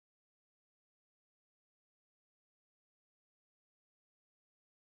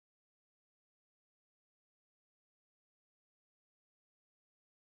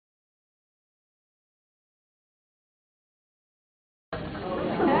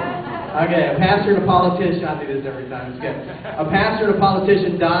Okay, a pastor and a politician, I do this every time, it's good. A pastor and a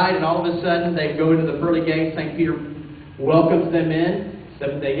politician died, and all of a sudden they go into the pearly gates. St. Peter welcomes them in.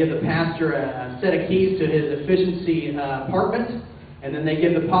 They give the pastor a set of keys to his efficiency apartment, and then they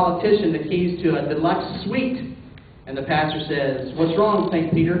give the politician the keys to a deluxe suite. And the pastor says, "What's wrong,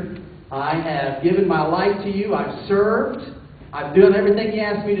 St. Peter? I have given my life to you, I've served, I've done everything you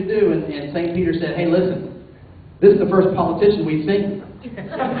asked me to do." And St. Peter said, "Hey, listen, this is the first politician we've seen." Just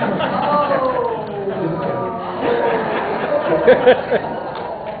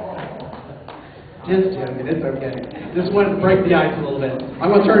joking, it's okay. Just wanted to break the ice a little bit. I'm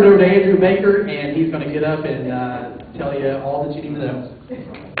going to turn it over to Andrew Baker, and he's going to get up and tell you all that you need to know.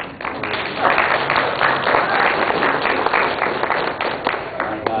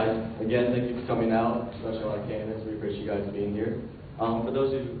 Alright guys, again, thank you for coming out, especially our candidates. We appreciate you guys being here. For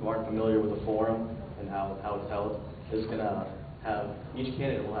those of you who aren't familiar with the forum and how it's held, it's going to have, each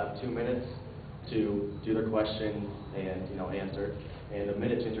candidate will have 2 minutes to do their question and answer, and a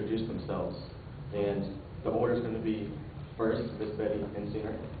minute to introduce themselves. And the order is going to be first, Miss Betty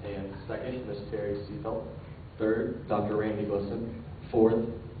Hensinger, and second, Miss Terri Seefeldt, third, Dr. Randy Glisson, fourth,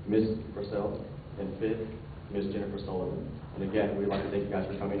 Miss Grassel, and fifth, Miss Jennifer Sullivan. And again, we'd like to thank you guys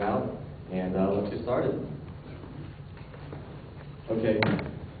for coming out, and let's get started. Okay,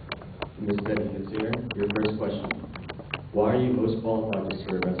 Miss Betty Hensinger, your first question. Why are you most qualified to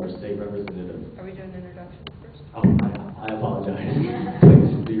serve as our state representative? Are we doing introductions first? Oh, I apologize.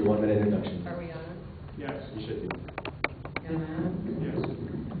 Please do your 1 minute introduction. Are we on? Yes, you should be. Yes.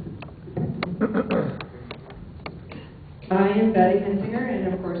 I am Betty Hensinger,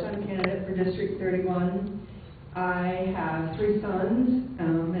 and of course I'm a candidate for District 31. I have 3 sons,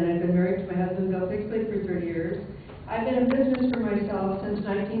 and I've been married to my husband, Bill Bixley, for 30 years. I've been in business for myself since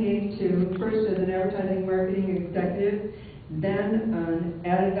 1982, first as an advertising marketing executive, then an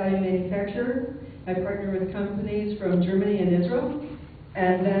added value manufacturer. I partner with companies from Germany and Israel,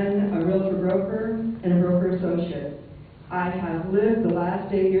 and then a realtor broker and a broker associate. I have lived the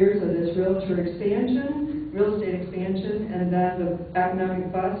last 8 years of this real estate expansion, and then the economic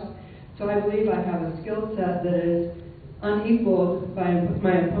bust. So I believe I have a skill set that is unequaled by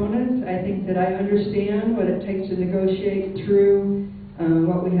my opponents. I think that I understand what it takes to negotiate through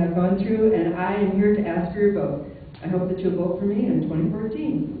what we have gone through, and I am here to ask for your vote. I hope that you'll vote for me in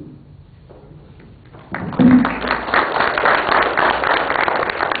 2014.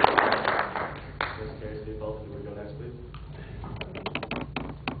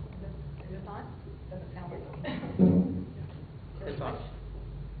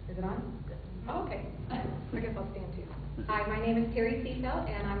 Hi, my name is Terri Seefeldt,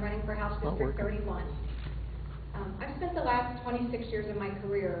 and I'm running for House District 31. I've spent the last 26 years of my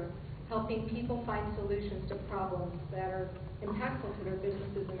career helping people find solutions to problems that are impactful to their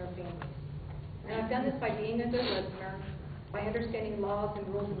businesses and their families. And I've done this by being a good listener, by understanding laws and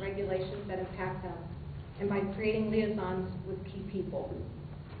rules and regulations that impact them, and by creating liaisons with key people.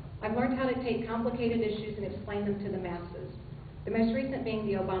 I've learned how to take complicated issues and explain them to the masses, the most recent being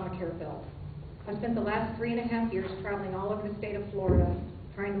the Obamacare bill. I've spent the last 3.5 years traveling all over the state of Florida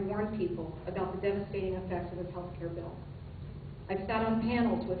trying to warn people about the devastating effects of this health care bill. I've sat on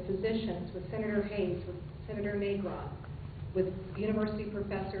panels with physicians, with Senator Hayes, with Senator Negron, with university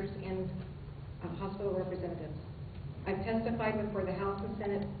professors and hospital representatives. I've testified before the House and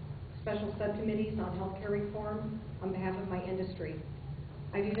Senate special subcommittees on health care reform on behalf of my industry.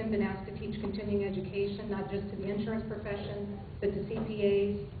 I've even been asked to teach continuing education, not just to the insurance profession, but to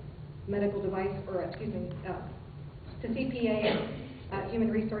CPAs, medical device, or to CPAs,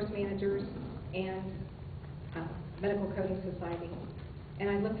 human resource managers, and medical coding society. And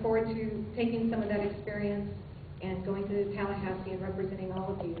I look forward to taking some of that experience and going to Tallahassee and representing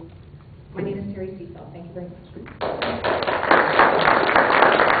all of you. My name is Terri Seefeldt. Thank you very much.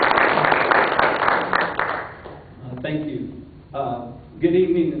 Thank you. Good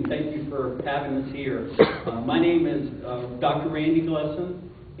evening, and thank you for having us here. My name is Dr. Randy Glisson,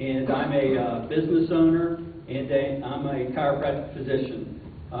 and I'm a business owner, and I'm a chiropractic physician.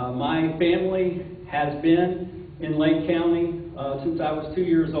 My family has been in Lake County since I was 2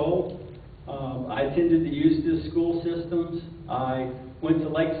 years old. I attended the Eustis school systems. I went to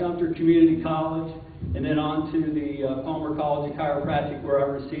Lake Sumter Community College, and then on to the Palmer College of Chiropractic, where I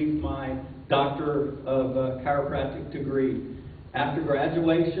received my Doctor of Chiropractic degree. After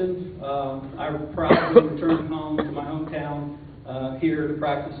graduation, I proudly returned home to my hometown here to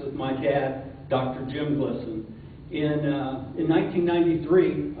practice with my dad, Dr. Jim Glisson. In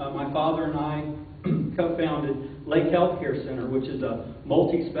 1993, my father and I co-founded Lake Healthcare Center, which is a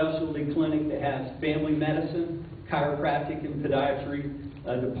multi-specialty clinic that has family medicine, chiropractic, and podiatry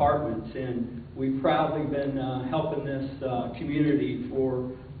departments, and we've proudly been helping this community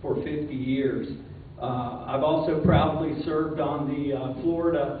for 50 years. I've also proudly served on the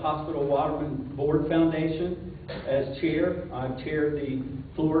Florida Hospital Waterman Board Foundation as chair. I've chaired the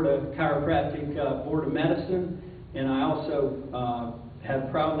Florida Chiropractic Board of Medicine, and I also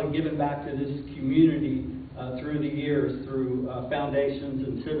have proudly given back to this community through the years through foundations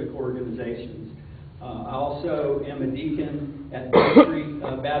and civic organizations. I also am a deacon at Main Street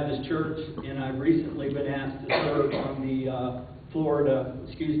Baptist Church, and I've recently been asked to serve on the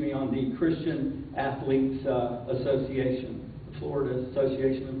on the Christian Athletes Association, the Florida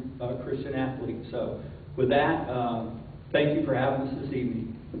Association of Christian Athletes. So with that, thank you for having us this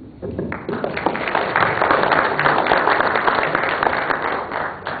evening.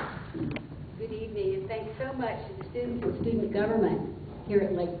 Good evening, and thanks so much to the students and student government here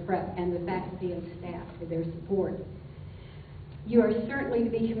at Lake Prep and the faculty and staff for their support. You are certainly to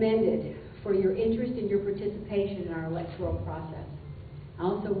be commended for your interest and your participation in our electoral process. I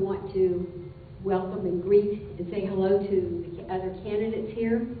also want to welcome and greet and say hello to the other candidates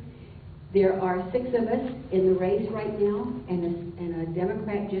here. There are 6 of us in the race right now, and a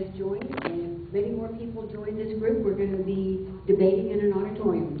Democrat just joined, and if many more people join this group, we're going to be debating in an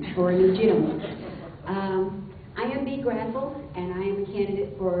auditorium or in a gym. I am Belita Grassel, and I am a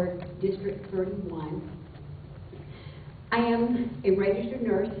candidate for District 31. I am a registered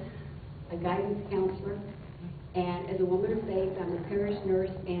nurse, a guidance counselor, and as a woman of faith, I'm a parish nurse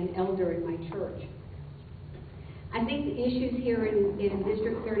and elder in my church. I think the issues here in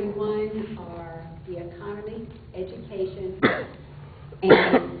District 31 are the economy, education,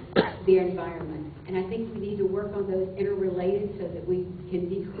 and the environment. And I think we need to work on those interrelated so that we can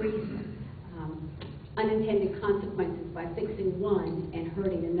decrease unintended consequences by fixing one and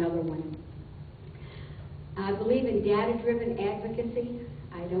hurting another one. I believe in data-driven advocacy.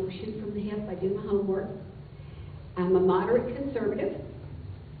 I don't shoot from the hip. I do my homework. I'm a moderate conservative.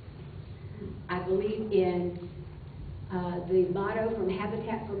 I believe in the motto from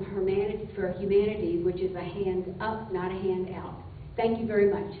Habitat for Humanity, which is a hand up, not a hand out. Thank you very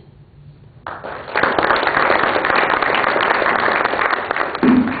much.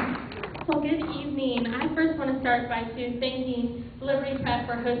 Well, good evening. I first want to start by thanking Liberty Prep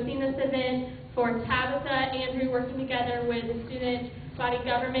for hosting this event, for Tabitha, Andrew working together with the student body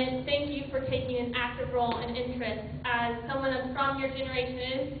government. Thank you for taking an active role and interest. As someone that's from your generation,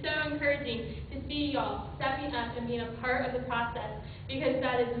 it is so encouraging to see y'all stepping up and being a part of the process, because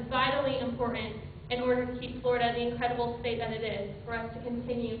that is vitally important in order to keep Florida the incredible state that it is, for us to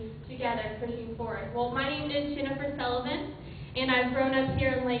continue together pushing forward. Well, my name is Jennifer Sullivan, and I've grown up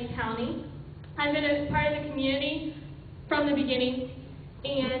here in Lake County. I've been a part of the community from the beginning,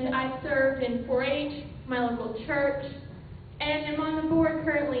 and I've served in 4-H, my local church, and I'm on the board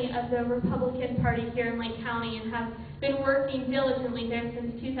currently of the Republican Party here in Lake County, and have been working diligently there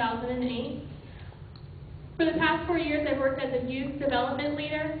since 2008. For the past 4 years, I've worked as a youth development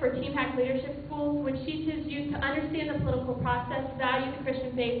leader for Team Pack Leadership Schools, which teaches youth to understand the political process, value the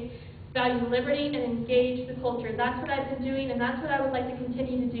Christian faith, value liberty, and engage the culture. That's what I've been doing, and that's what I would like to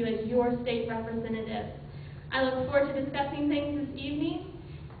continue to do as your state representative. I look forward to discussing things this evening,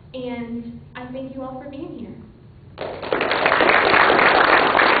 and I thank you all for being here.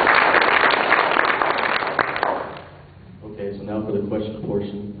 Okay, so now for the question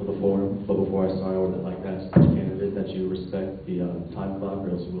portion of the forum. But before I start, I would like to ask each candidate that you respect the time clock,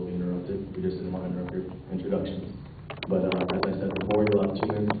 or else you will be interrupted. We just didn't want to interrupt your introductions. But as I said before, you'll have 2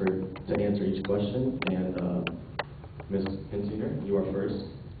 minutes to answer each question. And Ms. Hensinger, you are first.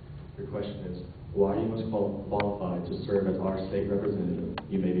 Your question is, why are you most qualified to serve as our state representative?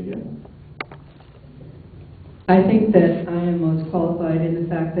 You may begin. I think that I am most qualified in the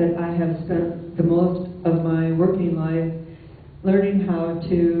fact that I have spent the most of my working life learning how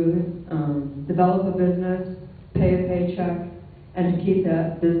to develop a business, pay a paycheck, and to keep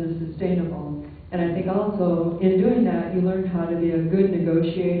that business sustainable. And I think also in doing that, you learn how to be a good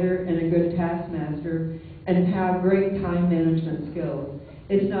negotiator and a good taskmaster and have great time management skills.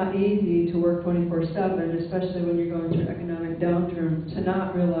 It's not easy to work 24/7, especially when you're going through economic downturns, to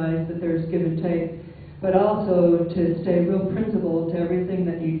not realize that there's give and take, but also to stay real principled to everything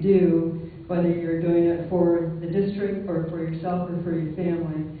that you do, whether you're doing it for the district or for yourself or for your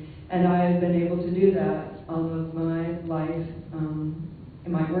family. And I have been able to do that all of my life,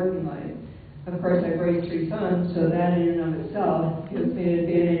 in my working life. Of course, I've raised 3 sons, so that in and of itself gives me an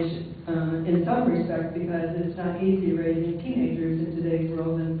advantage in some respect, because it's not easy raising teenagers in today's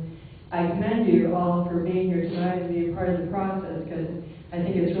world. And I commend you all for being here tonight and being part of the process, because I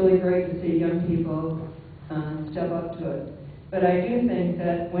think it's really great to see young people step up to it. But I do think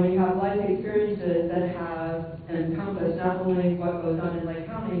that when you have life experiences that have encompassed not only what goes on in Lake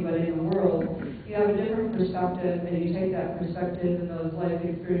County, but in the world, you have a different perspective, and you take that perspective and those life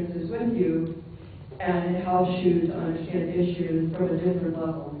experiences with you, and it helps you to understand issues from a different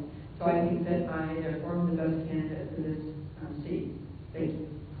level. So I think that I, therefore, am the best candidate for this seat. Thank you.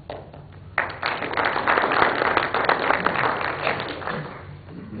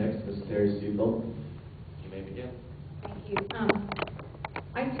 Next, Ms. Terri Seefeldt. You may begin. Thank you.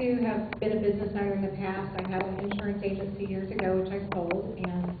 I too have been a business owner in the past. I had an insurance agency years ago, which I sold,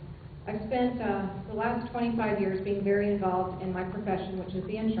 and I've spent the last 25 years being very involved in my profession, which is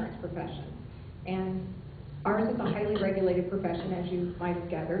the insurance profession. And ours is a highly regulated profession, as you might have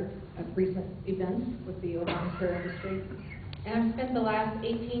gathered, of recent events with the Obamacare industry. And I've spent the last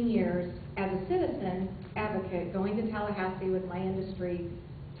 18 years as a citizen advocate going to Tallahassee with my industry,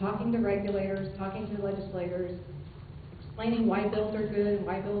 talking to regulators, talking to legislators, explaining why bills are good and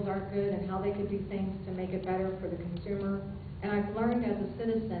why bills aren't good and how they could do things to make it better for the consumer. And I've learned as a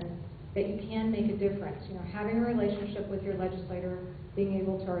citizen that you can make a difference. You know, having a relationship with your legislator, being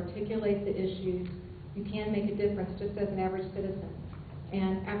able to articulate the issues, you can make a difference just as an average citizen.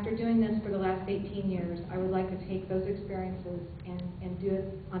 And after doing this for the last 18 years, I would like to take those experiences and do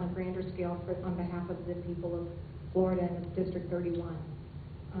it on a grander scale on behalf of the people of Florida and of District 31.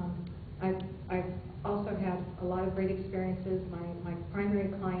 I've also had a lot of great experiences. My primary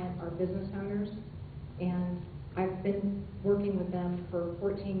client are business owners, and I've been working with them for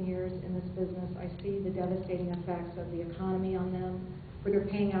 14 years in this business. I see the devastating effects of the economy on them, where they're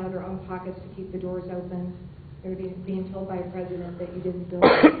paying out of their own pockets to keep the doors open. They're being told by a president that you didn't build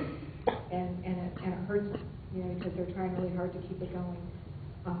it, and it hurts them, you know, because they're trying really hard to keep it going.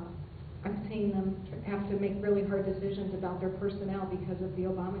 I've seen them have to make really hard decisions about their personnel because of the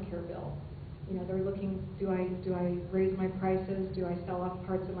Obamacare bill. You know, they're looking, do I raise my prices? Do I sell off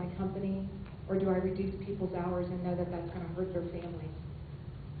parts of my company? Or do I reduce people's hours and know that that's going to hurt their families?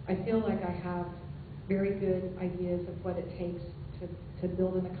 I feel like I have very good ideas of what it takes to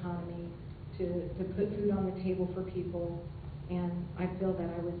build an economy, to put food on the table for people, and I feel that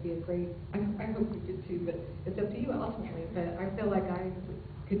I would be a great, I hope you did too, but it's up to you ultimately, but I feel like I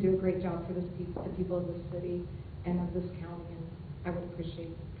could do a great job for the people of this city and of this county, and I would appreciate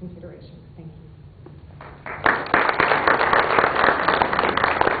consideration. Thank you.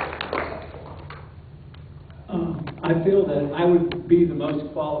 I feel that I would be the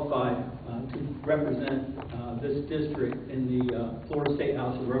most qualified to represent this district in the Florida State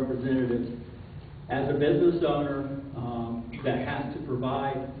House of Representatives as a business owner that has to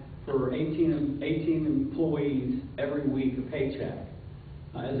provide for 18 employees every week a paycheck.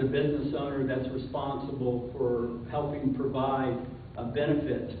 As a business owner that's responsible for helping provide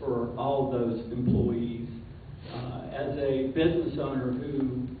benefits for all of those employees. As a business owner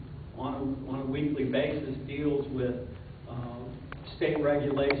who on a weekly basis deals with state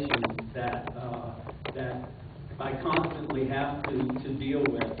regulations that I constantly have to deal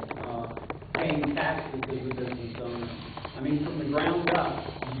with, paying taxes as a business owner. I mean, from the ground up,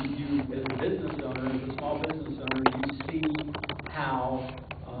 you as a business owner, as a small business owner, you see how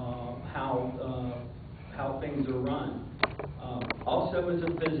things are run. Also, as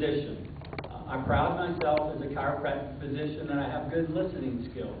a physician, I pride myself as a chiropractic physician that I have good listening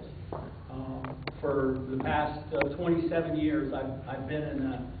skills. For the past 27 years, I've been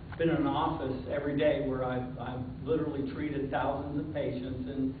in an office every day where I've literally treated thousands of patients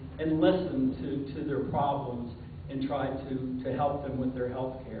and listened to their problems and tried to help them with their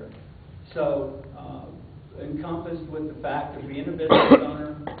health care. So, encompassed with the fact of being a business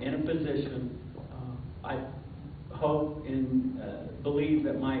owner and a physician, I hope and believe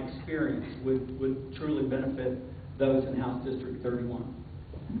that my experience would truly benefit those in House District 31.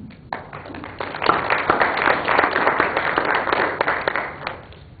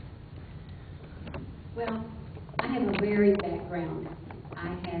 Well, I have a varied background.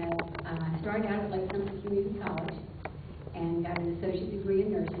 I started out at Lake County Community College and got an associate degree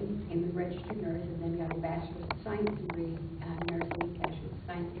in nursing, became a registered nurse, and then got a bachelor's of science degree in nursing, bachelor's of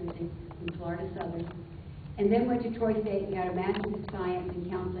science nursing from Florida Southern, and then went to Troy State and got a master's of science in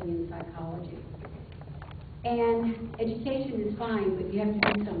counseling and psychology. And education is fine, but you have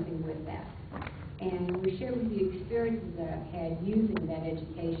to do something with that. And we share with you experiences that I've had using that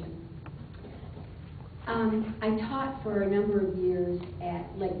education. I taught for a number of years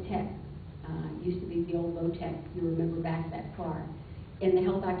at Lake Tech. Used to be the old Low Tech, if you remember back that far, in the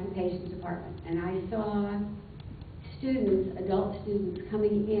health occupations department. And I saw students, adult students,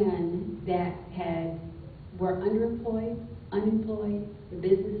 coming in that were underemployed, unemployed, the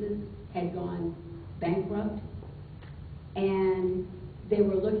businesses had gone bankrupt, and they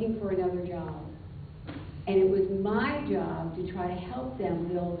were looking for another job. And it was my job to try to help them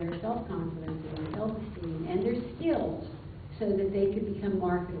build their self-confidence and their self-esteem and their skills so that they could become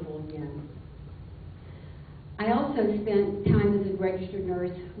marketable again. I also spent time as a registered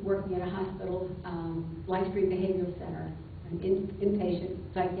nurse working at a hospital, Life Stream Behavioral Center, an inpatient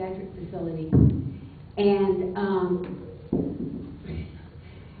psychiatric facility. And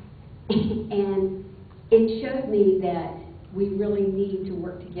and it showed me that we really need to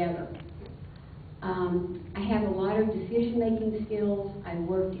work together. I have a lot of decision-making skills. I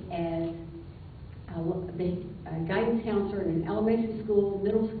worked as a guidance counselor in an elementary school,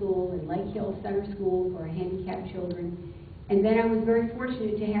 middle school, and Lake Hill Center School for handicapped children. And then I was very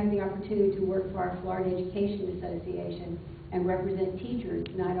fortunate to have the opportunity to work for our Florida Education Association and represent teachers,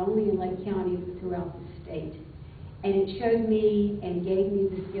 not only in Lake County, but throughout the state. And it showed me and gave me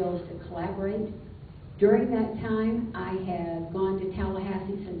the skills to collaborate. During that time, I have gone to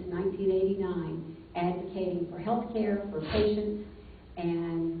Tallahassee since 1989, advocating for health care, for patients,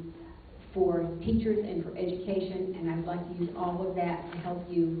 and for teachers and for education, and I'd like to use all of that to help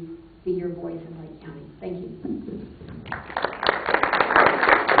you be your voice in Lake County. Thank you.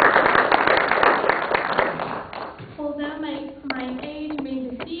 Although my age may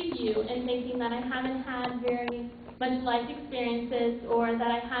deceive you in thinking that I haven't had very much life experiences or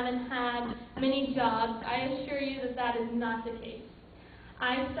that I haven't had many jobs, I assure you that that is not the case.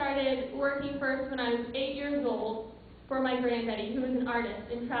 I started working first when I was 8 years old for my granddaddy, who was an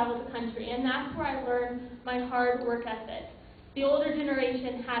artist and traveled the country, and that's where I learned my hard work ethic. The older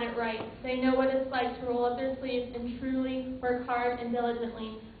generation had it right. They know what it's like to roll up their sleeves and truly work hard and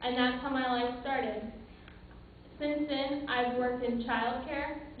diligently, and that's how my life started. Since then, I've worked in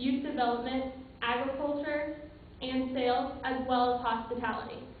childcare, youth development, agriculture, and sales, as well as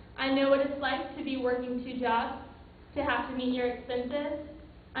hospitality. I know what it's like to be working 2 jobs, to have to meet your expenses.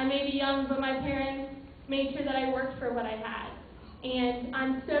 I may be young, but my parents made sure that I worked for what I had. And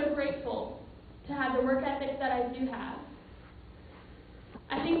I'm so grateful to have the work ethic that I do have.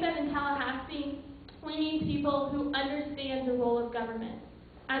 I think that in Tallahassee, we need people who understand the role of government,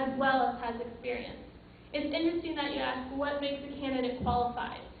 as well as has experience. It's interesting that you ask what makes a candidate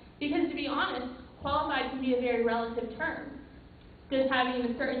qualified, because to be honest, qualified can be a very relative term. Does having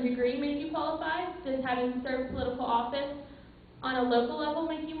a certain degree make you qualified? Does having served political office on a local level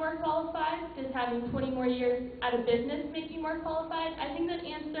make you more qualified? Does having 20 more years at a business make you more qualified? I think that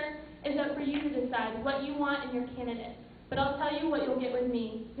answer is up for you to decide what you want in your candidate. But I'll tell you what you'll get with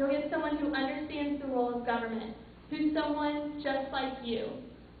me. You'll get someone who understands the role of government, who's someone just like you,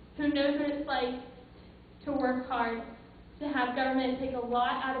 who knows what it's like to work hard, to have government take a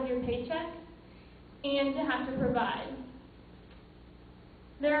lot out of your paycheck, and to have to provide.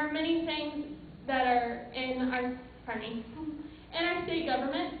 There are many things that are in our state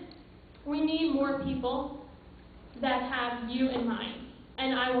government. We need more people that have you in mind,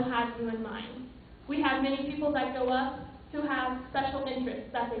 and I will have you in mind. We have many people that go up who have special interests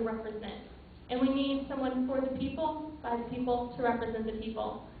that they represent, and we need someone for the people, by the people, to represent the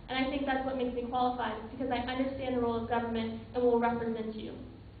people. And I think that's what makes me qualified, because I understand the role of government and will represent you.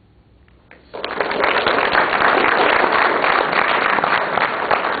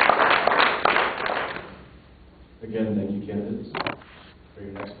 Again, thank you, candidates. For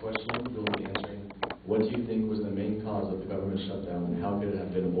your next question, you'll be answering, what do you think was the main cause of the government shutdown and how could it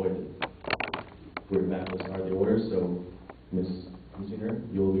have been avoided? We're back to start the order, so Ms. Hensinger,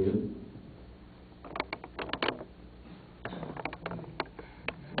 you'll begin.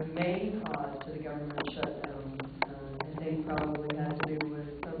 The main cause to the government shutdown, I think probably has to do with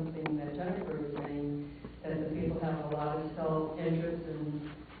something that Jennifer was saying, that the people have a lot of self-interest and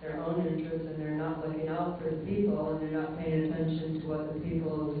their own interests, and they're not looking out for the people, and they're not paying attention to what the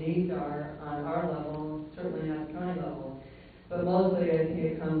people's needs are on our level, certainly not the county level. But mostly I think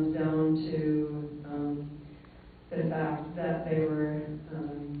it comes down to the fact that they were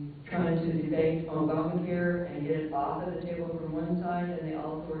trying to debate Obamacare and get it off of the table from one side, and they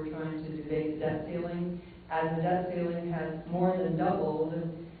also were trying to debate debt ceiling, as the debt ceiling has more than doubled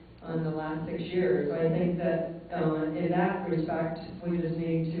in the last 6 years. So I think that in that respect, we just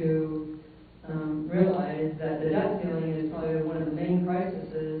need to realize that the debt ceiling is probably one of the main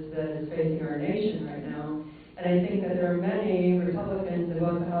crises that is facing our nation right now. And I think that there are many Republicans in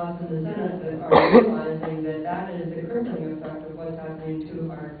both the House and the Senate that are realizing that that is the crippling effect of what's happening to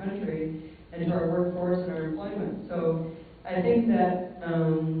our country and to our workforce and our employment. So I think that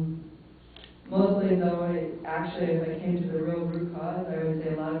mostly, though, actually, if I came to the real root cause, I would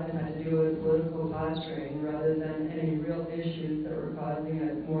say a lot of it had to do with political posturing rather than any real issues that were causing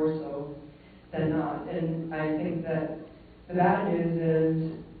it, more so than not. And I think that the bad news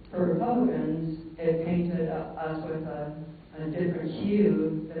is, for Republicans, it painted us with a different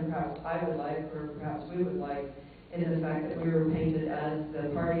hue than perhaps I would like, or perhaps we would like, in the fact that we were painted as the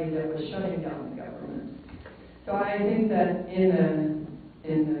party that was shutting down the government. So I think that in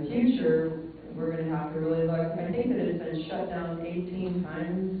the future, we're going to have to really look. I think that it's been shut down 18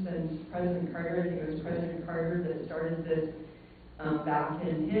 times since President Carter. I think it was President Carter that started this back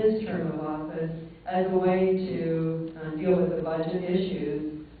in his term of office as a way to deal with the budget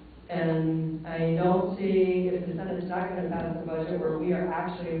issues. And I don't see, if the Senate's not going to pass a budget where we are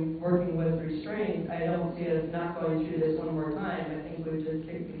actually working with restraint, I don't see us not going through this one more time. I think we've just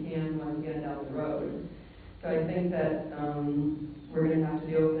kicked the can once again down the road. So I think that we're going to have to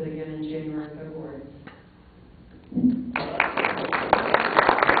deal with it again in January and February.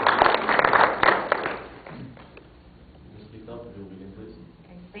 Speak up, if you'll begin, please.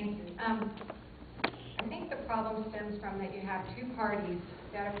 Okay, thank you. I think the problem stems from that you have two parties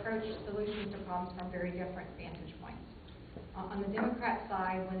that approach solutions to problems from very different vantage points. On the Democrat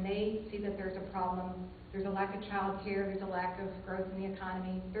side, when they see that there's a problem, there's a lack of child care, there's a lack of growth in the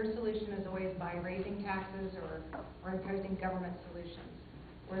economy, their solution is always by raising taxes or imposing government solutions.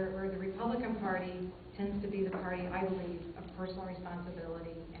 Where the Republican Party tends to be the party, I believe, of personal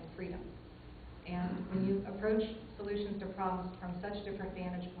responsibility and freedom. And when you approach solutions to problems from such different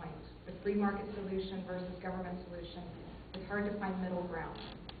vantage points, the free market solution versus government solution, it's hard to find middle ground.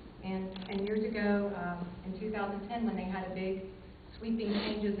 And years ago, in 2010, when they had a big sweeping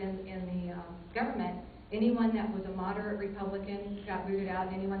changes in the government, anyone that was a moderate Republican got booted out,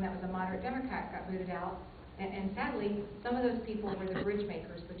 and anyone that was a moderate Democrat got booted out. And sadly, some of those people were the bridge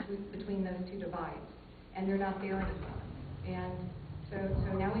makers between those two divides, and they're not there anymore. And so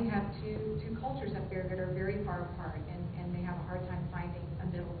now we have two cultures up there that are very far apart, and they have a hard time finding a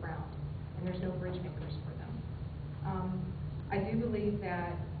middle ground, and there's no bridge makers for them. I do believe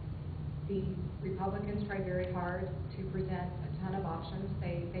that the Republicans tried very hard to present a ton of options.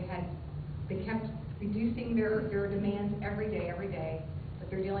 They kept reducing their demands every day, but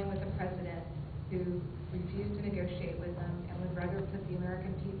they're dealing with a president who refused to negotiate with them and would rather put the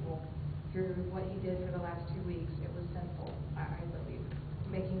American people through what he did for the last 2 weeks. It was sinful, I believe.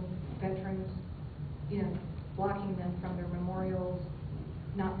 Making veterans, blocking them from their memorials,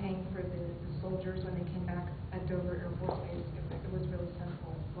 not paying for the soldiers when they came back at Dover Air Force Base. It was really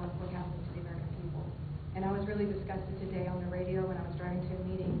sinful what happened to the American people. And I was really disgusted today on the radio when I was driving to a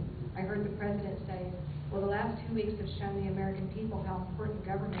meeting. I heard the president say, well, the last 2 weeks have shown the American people how important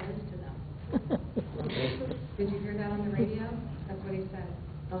government is to them. Did you hear that on the radio? That's what he said.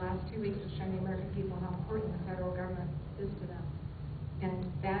 The last 2 weeks have shown the American people how important the federal government is to them.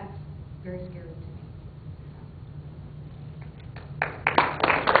 And that's very scary to me.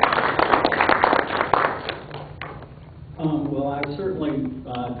 Well, I certainly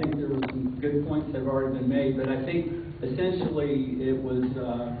think there were some good points that have already been made, but I think essentially it was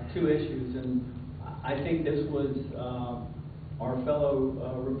two issues, and I think this was our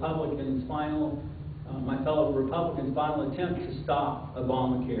fellow Republicans' my fellow Republicans' final attempt to stop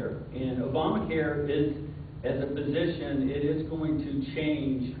Obamacare. And Obamacare is, as a position, it is going to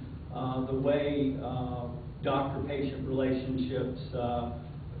change the way doctor-patient relationships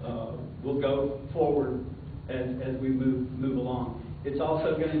will go forward as we move along. It's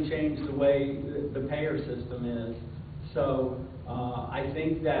also going to change the way the payer system is. So I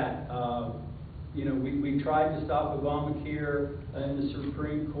think that we tried to stop Obamacare in the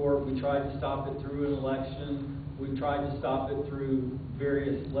Supreme Court. We tried to stop it through an election. We tried to stop it through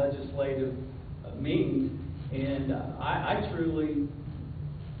various legislative means. And I truly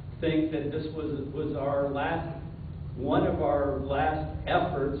think that this was one of our last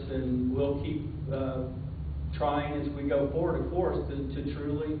efforts, and we'll keep trying as we go forward, of course, to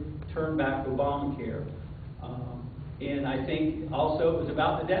truly turn back Obamacare. And I think also it was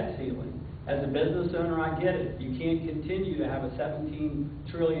about the debt ceiling. As a business owner, I get it. You can't continue to have a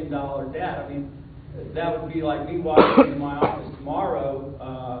 $17 trillion debt. I mean, that would be like me walking into my office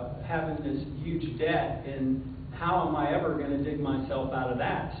tomorrow having this huge debt, and how am I ever going to dig myself out of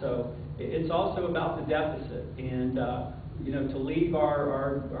that? So it's also about the deficit, and to leave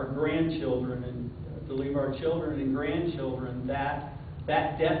our grandchildren and to leave our children and grandchildren that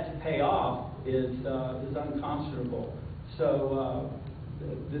debt to pay off is unconscionable. So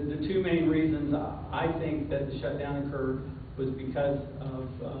the two main reasons I think that the shutdown occurred was because of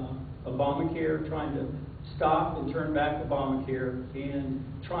Obamacare, trying to stop and turn back Obamacare, and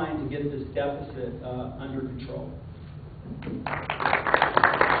trying to get this deficit under control.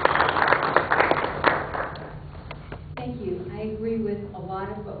 Thank you. I agree with with a lot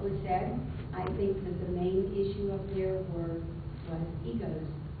of what was said. I think that the main issue up there was egos.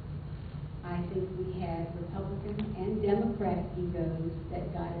 I think we had Republican and Democrat egos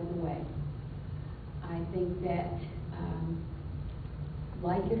that got in the way. I think that,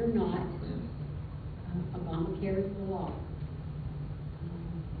 like it or not, Obamacare is the law.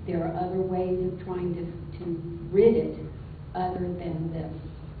 There are other ways of trying to rid it other than this.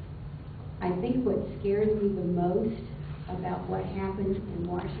 I think what scares me the most about what happened in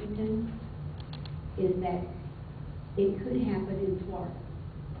Washington is that it could happen in Florida.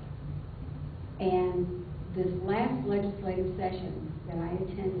 And this last legislative session that I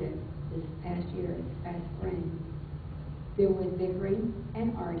attended this past year, this past spring, there was bickering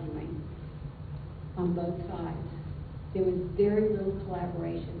and arguing on both sides. There was very little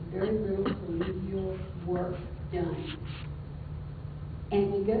collaboration, very little collegial work done.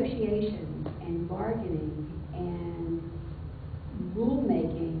 And negotiations and bargaining and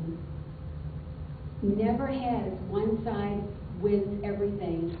rulemaking never has one side wins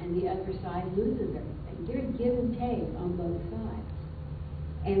everything and the other side loses everything. There's give and take on both sides.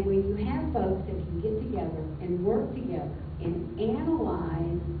 And when you have folks that can get together and work together and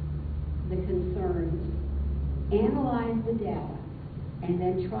analyze the concerns, analyze the data, and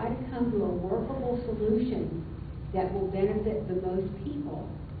then try to come to a workable solution that will benefit the most people,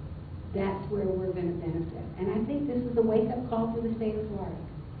 that's where we're going to benefit. And I think this is a wake-up call for the state of Florida.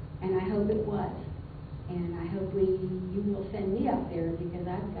 And I hope it was. And I hope you will send me up there because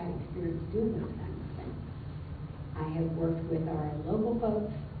I've got experience doing this kind of thing. I have worked with our local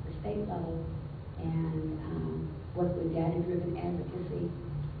folks, the state level, and worked with data-driven advocacy.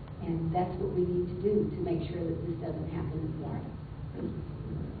 And that's what we need to do to make sure that this doesn't happen in Florida. Thank you.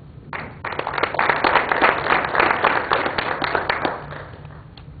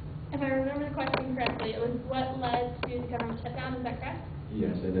 If I remember the question correctly, it was what led to the government shutdown, is that correct?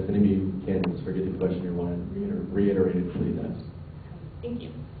 Yes, and if any of you candidates forget the question or want to reiterate it, please ask. Thank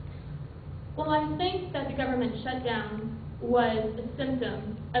you. Well, I think that the government shutdown was a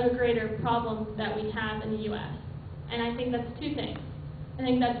symptom of a greater problem that we have in the U.S. And I think that's two things. I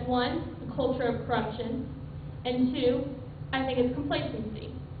think that's one, the culture of corruption, and two, I think it's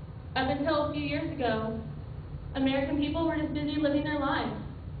complacency. Up until a few years ago, American people were just busy living their lives.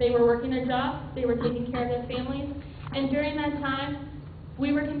 They were working their jobs, they were taking care of their families, and during that time,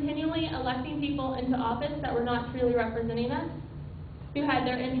 we were continually electing people into office that were not truly representing us, who had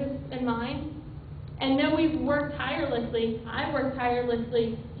their interests in mind. And though we've worked tirelessly, I've worked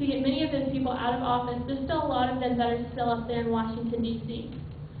tirelessly to get many of those people out of office, there's still a lot of them that are still up there in Washington, D.C.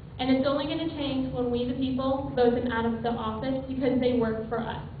 And it's only going to change when we, the people, vote them out of the office because they work for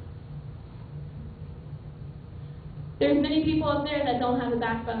us. There's many people up there that don't have a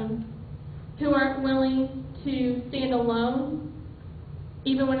backbone, who aren't willing to stand alone,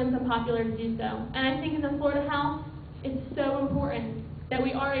 even when it's unpopular to do so. And I think in the Florida House, it's so important that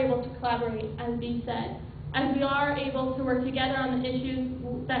we are able to collaborate, as Bea said, as we are able to work together on the issues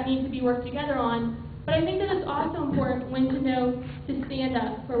that need to be worked together on. But I think that it's also important when to know to stand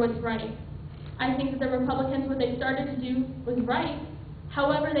up for what's right. I think that the Republicans, what they started to do was right.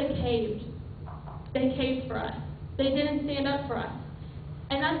 However, they caved. They caved for us. They didn't stand up for us.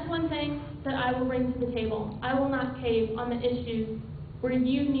 And that's one thing that I will bring to the table. I will not cave on the issues where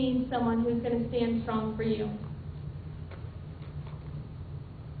you need someone who's going to stand strong for you.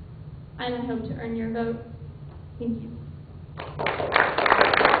 And I hope to earn your vote. Thank you.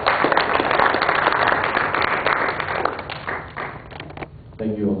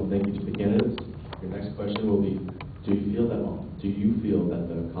 Thank you all. Thank you to the candidates. Your next question will be, do you feel that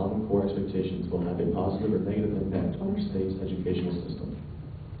the Common Core expectations will have a positive or negative impact on our state's educational system?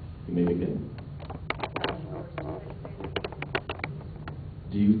 You may begin.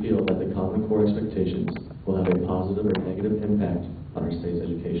 Do you feel that the Common Core expectations will have a positive or negative impact on our state's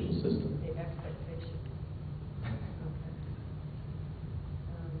educational system? The expectation. Okay.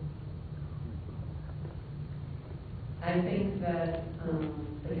 I think that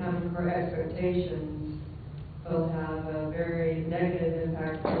the Common Core expectations will have a very negative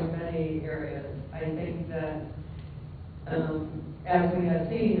impact in many areas. I think that, as we have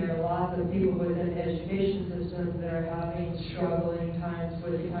seen, there are lots of people within the education system that are having struggling times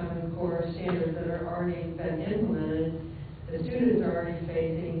with the Common Core standards that are already been implemented. The students are already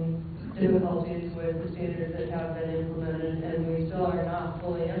facing difficulties with the standards that have been implemented, and we still are not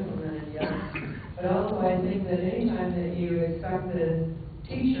fully implemented yet. But also, I think that anytime that you expect the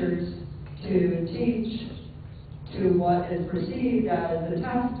teachers to teach to what is perceived as the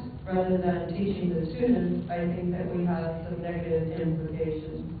test rather than teaching the students, I think that we have some negative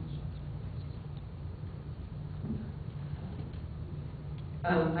implications.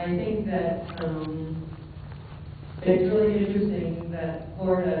 I think that it's really interesting that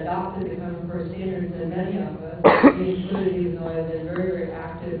Florida adopted the Common Core standards, and many of us, me included, even though I've been very, very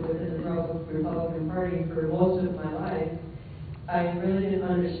active within the Republican Party for most of my life, I really didn't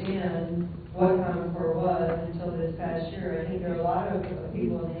understand what Common Core was until this past year. I think there are a lot of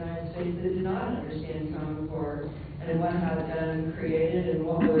people in the United States that do not understand Common Core and what has been created and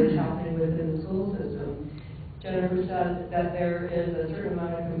what was happening within the school system. Jennifer said that there is a certain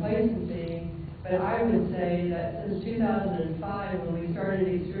amount of complacency, but I would say that since 2005, when we started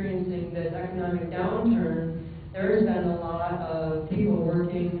experiencing this economic downturn, there's been a lot of people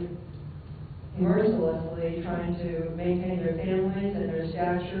working mercilessly trying to maintain their families and their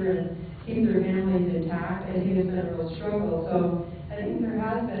stature and keep their families intact. I think it's been a real struggle. So I think there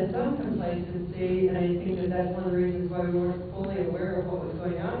has been some complacency, and I think that that's one of the reasons why we weren't fully aware of what was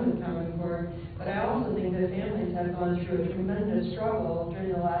going on with Common Core. But I also think that families have gone through a tremendous struggle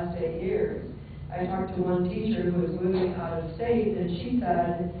during the last 8 years. I talked to one teacher who was moving out of state, and she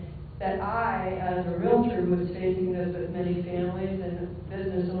said that I, as a realtor, was facing this with many families and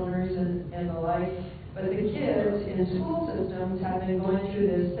business owners and the like, but the kids in school systems have been going through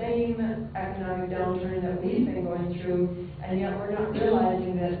the same economic downturn that we've been going through, and yet we're not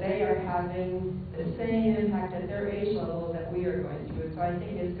realizing that they are having the same impact at their age level that we are going through. So I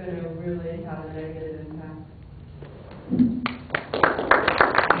think it's going to really have a negative impact.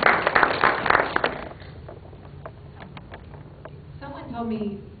 Someone told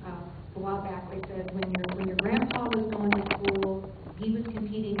me a while back, they said, when your grandpa was going to school, he was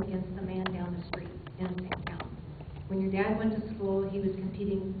competing against the man down the street in the same town. When your dad went to school, he was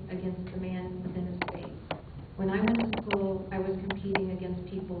competing against the man within his state. When I went to school, I was competing against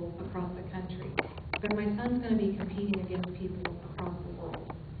people across the country. But my son's going to be competing against people across the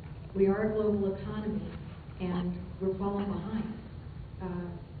world. We are a global economy, and we're falling behind.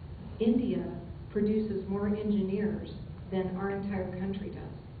 India produces more engineers than our entire country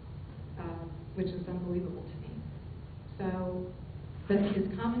does, which is unbelievable to me. So, but is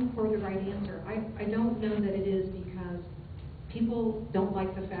Common Core the right answer? I don't know that it is, because people don't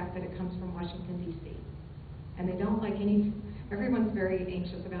like the fact that it comes from Washington, D.C. And they don't like everyone's very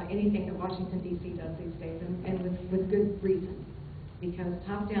anxious about anything that Washington, D.C. does these days, and with good reason, because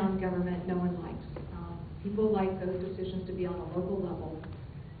top-down government no one likes. People like those decisions to be on a local level.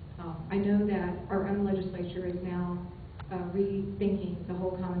 I know that our own legislature is now rethinking the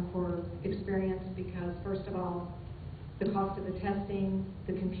whole Common Core experience, because first of all, the cost of the testing,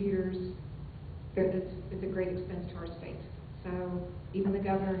 the computers, it's a great expense to our state. So even the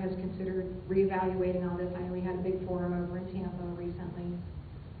governor has considered reevaluating all this. I know we had a big forum over in Tampa recently,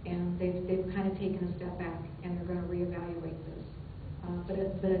 and they've kind of taken a step back, and they're going to reevaluate this. But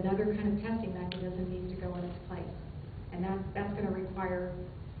another kind of testing mechanism needs to go in its place, and that's going to require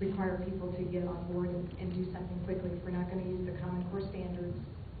people to get on board and do something quickly. If we're not going to use the Common Core standards,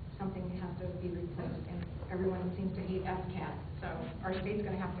 something has to be replaced. And everyone seems to hate FCAT, so our state's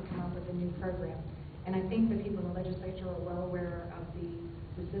going to have to come up with a new program. And I think the people in the legislature are well aware of the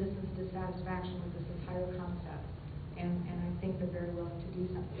citizens' dissatisfaction with this entire concept, and I think they're very willing to do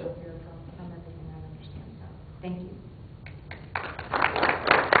something up here from everything I understand. So, thank you.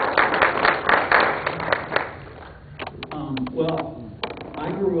 Well,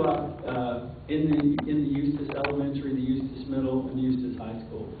 I grew up in the Eustis Elementary, the Eustis Middle, and the Eustis High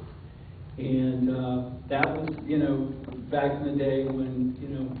School, and that was, back in the day when,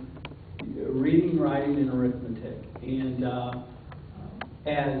 reading, writing, and arithmetic. And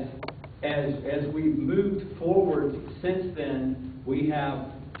as we've moved forward since then, we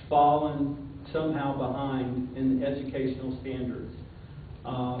have fallen somehow behind in the educational standards.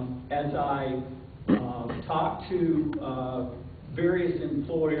 As I talk to various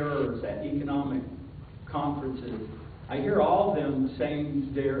employers at economic conferences, I hear all of them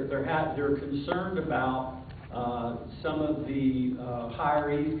saying they're concerned about some of the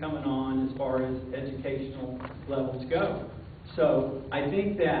hirees coming on as far as educational levels go. So I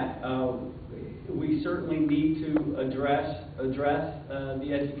think that we certainly need to address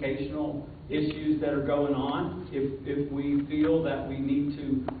the educational issues that are going on if we feel that we need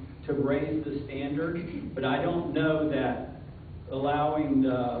to raise the standard. But I don't know that allowing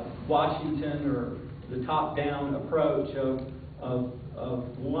Washington or the top-down approach of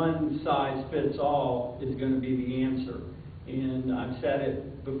one size fits all is going to be the answer. And I've said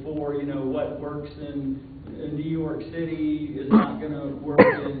it before, what works in New York City is not going to work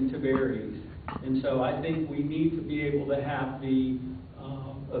in Tiberias. And so I think we need to be able to have the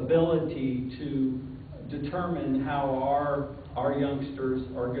ability to determine how our youngsters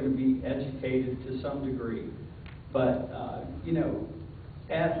are going to be educated to some degree. But,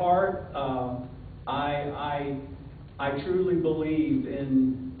 at heart, I truly believe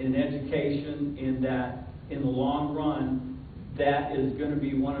in education, in that in the long run, that is going to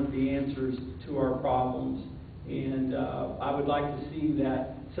be one of the answers to our problems. And I would like to see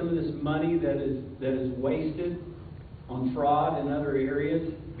that some of this money that is wasted on fraud in other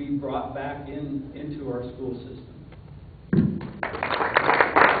areas be brought back into our school system.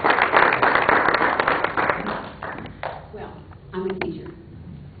 Well, I'm a teacher.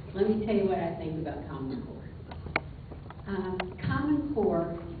 Let me tell you what I think about Common Core. Common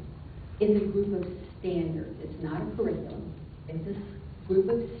Core is a group of standards. It's not a curriculum. It's a group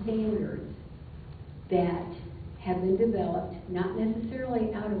of standards that have been developed, not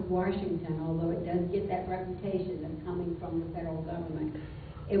necessarily out of Washington, although it does get that reputation of coming from the federal government.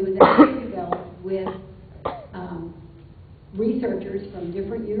 It was actually developed with researchers from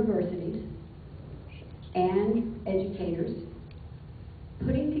different universities and educators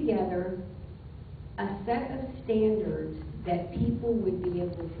putting together a set of standards that people would be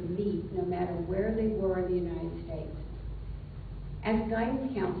able to meet no matter where they were in the United States. As a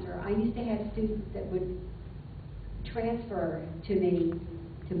guidance counselor, I used to have students that would transfer to me,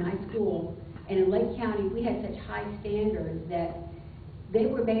 to my school, and in Lake County we had such high standards that they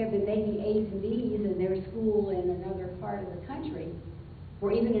may have been making A's and B's in their school in another part of the country,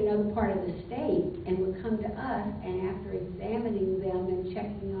 or even another part of the state, and would come to us, and after examining them and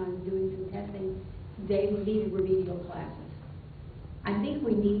checking on doing some testing, they needed remedial classes. I think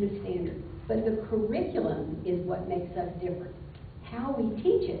we need the standard, but the curriculum is what makes us different. How we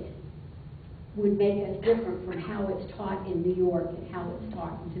teach it would make us different from how it's taught in New York and how it's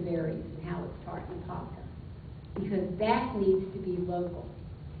taught in Tavares and how it's taught in Apopka, because that needs to be local.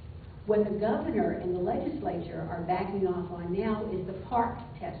 What the governor and the legislature are backing off on now is the PARCC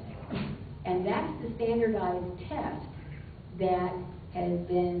testing, and that's the standardized test that has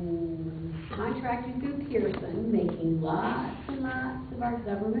been contracted through Pearson, making lots and lots of our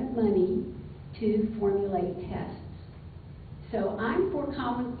government money to formulate tests. So I'm for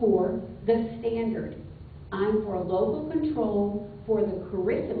Common Core, the standard. I'm for local control for the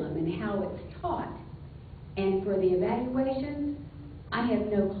curriculum and how it's taught. And for the evaluations, I have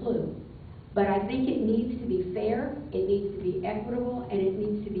no clue. But I think it needs to be fair, it needs to be equitable, and it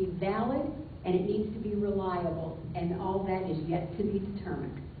needs to be valid, and it needs to be reliable. And all that is yet to be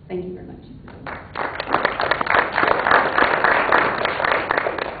determined. Thank you very much.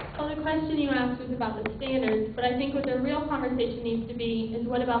 Well, the question you asked was about the standards, but I think what the real conversation needs to be is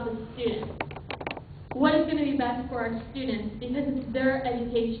what about the students? What is going to be best for our students, because it's their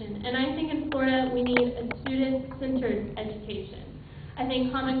education. And I think in Florida we need a student-centered education. I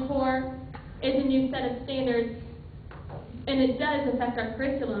think Common Core is a new set of standards, and it does affect our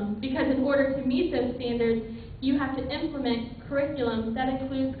curriculum, because in order to meet those standards, you have to implement curriculum that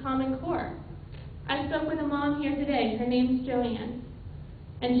includes Common Core. I spoke with a mom here today. Her name's Joanne,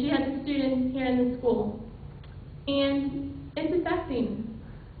 and she has a student here in the school, and it's affecting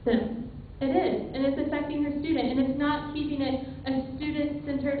them. It is, and it's affecting her student, and it's not keeping it a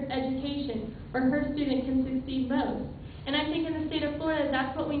student-centered education where her student can succeed most. And I think in the state of Florida,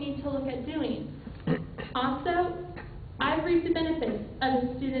 that's what we need to look at doing. Also, I've reaped the benefits of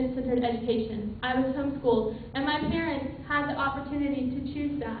a student-centered education. I was homeschooled, and my parents had the opportunity to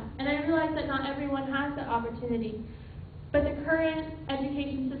choose that. And I realize that not everyone has the opportunity. But the current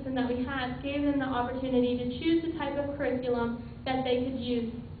education system that we had gave them the opportunity to choose the type of curriculum that they could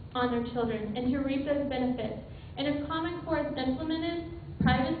use on their children and to reap those benefits. And if Common Core is implemented,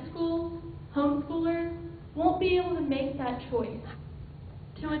 private schools, homeschoolers won't be able to make that choice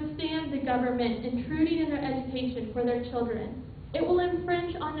to withstand the government intruding in their education for their children. It will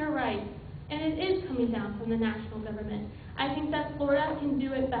infringe on their rights, and it is coming down from the national government. I think that Florida can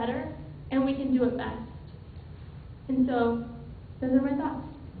do it better, and we can do it best. And so, those are my thoughts.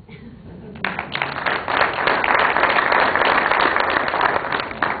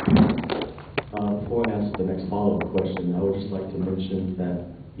 Before I ask the next follow-up question, I would just like to mention that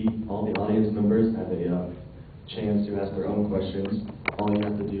all the audience members have a chance to ask their own questions. All you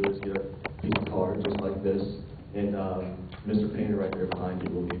have to do is get a piece of card just like this, and Mr. Painter right there behind you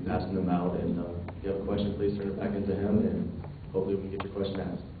will be passing them out. And if you have a question, please turn it back into him, and hopefully we can get your question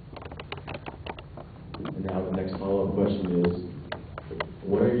asked. And now the next follow-up question is,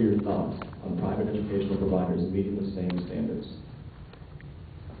 what are your thoughts on private educational providers meeting the same standards?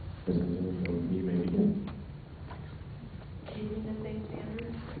 Ms. Hensinger, you may begin. Meeting the same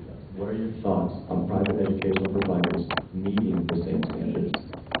standards? What are your thoughts on private educational providers meeting the same standards?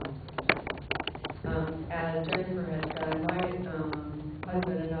 As Jennifer has said, my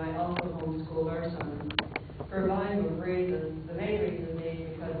husband and I also homeschool our sons for a variety of reasons. The main reason being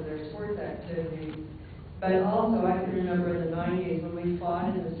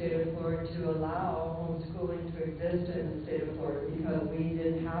Dist in the state of Florida because we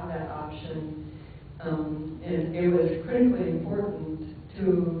didn't have that option. And it was critically important to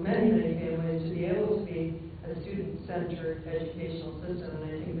many, many families to be able to be a student-centered educational system.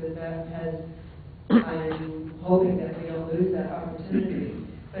 And I think that has, I'm hoping that we don't lose that opportunity.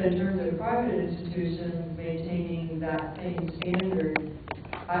 But in terms of private institutions maintaining that same standard,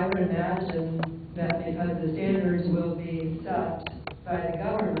 I would imagine that because the standards will be set by the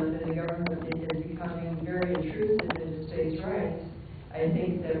government, and the government is becoming very intrusive into states' rights, I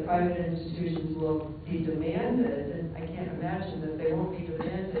think that private institutions will be demanded, and I can't imagine that they won't be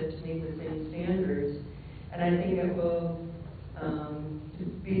demanded to meet the same standards. And I think it will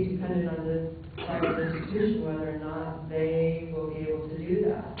be dependent on the private institution whether or not they will be able to do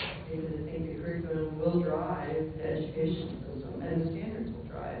that. Because I think the curriculum will drive the educational system, and the standards will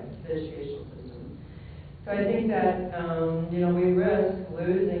drive the educational system. So I think that we risk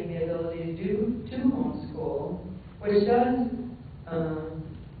losing the ability to homeschool, which does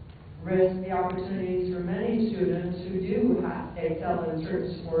risk the opportunities for many students who do excel in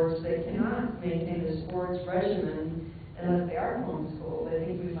certain sports. They cannot maintain a sports regimen unless they are homeschooled. I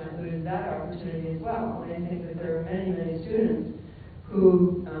think we might lose that opportunity as well. And I think that there are many, many students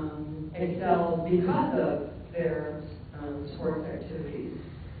who excel because of their sports activities.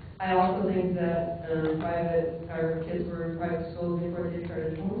 I also think that our kids were in private schools before they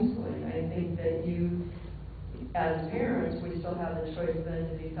started homeschooling. I think that as parents, we still have the choice then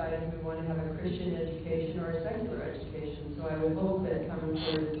to decide if we want to have a Christian education or a secular education. So I would hope that coming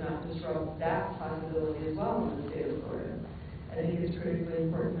forward does not disrupt that possibility as well in the state of Florida. I think it's critically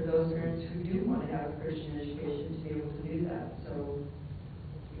important for those parents who do want to have a Christian education to be able to do that. So.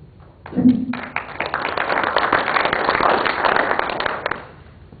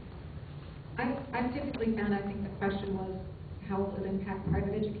 I've typically found, I think the question was, how will it impact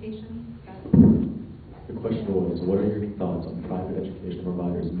private education? The question was, what are your thoughts on private education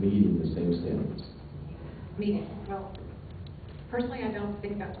providers meeting the same standards? Meeting. Well, personally, I don't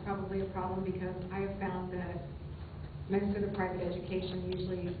think that's probably a problem because I have found that most of the private education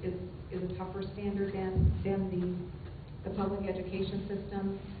usually is a tougher standard than the public education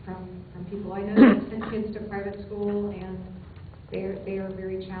system. From people I know that send kids to private school, and they are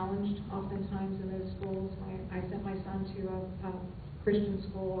very challenged oftentimes in those schools. I sent my son to a Christian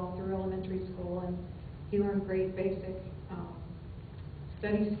school all through elementary school, and he learned great basic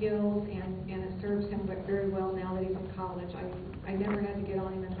study skills, and it serves him very well now that he's in college. I never had to get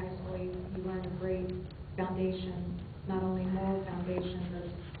on him in high school. He learned a great foundation, not only moral foundation, but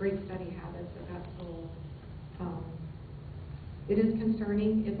great study habits at that school. It is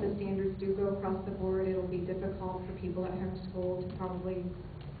concerning if the standards do go across the board. It'll be difficult for people at homeschool to probably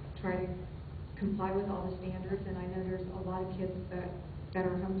try to comply with all the standards, and I know there's a lot of kids that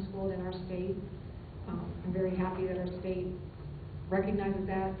are homeschooled in our state. I'm very happy that our state recognizes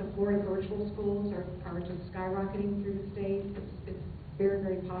that. The Florida virtual schools are just skyrocketing through the state. It's very,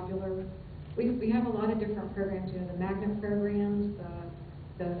 very popular. We have a lot of different programs, the magnet programs,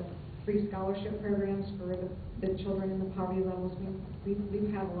 the free scholarship programs for the children in the poverty levels.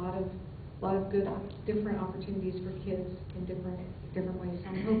 We've had a lot of good different opportunities for kids in different ways. So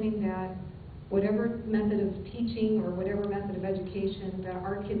I'm hoping that whatever method of teaching or whatever method of education that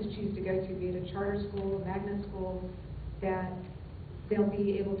our kids choose to go to, be it a charter school, a magnet school, that they'll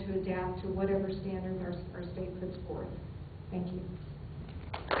be able to adapt to whatever standards our state puts forth. Thank you.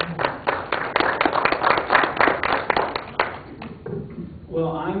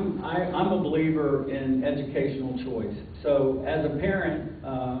 Well, I'm a believer in educational choice. So as a parent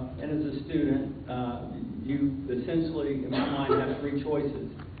and as a student, you essentially, in my mind, have three choices.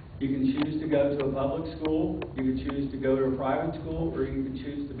 You can choose to go to a public school, you can choose to go to a private school, or you can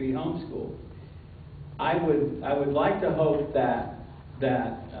choose to be homeschooled. I would like to hope that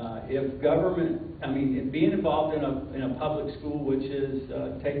if government, if being involved in a public school, which is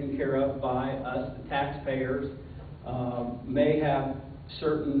taken care of by us, the taxpayers, may have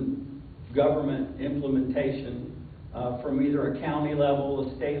certain government implementation from either a county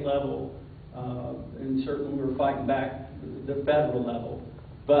level, a state level, and certainly we're fighting back the federal level.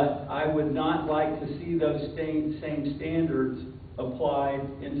 But I would not like to see those same standards applied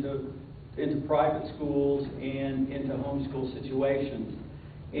into private schools and into homeschool situations.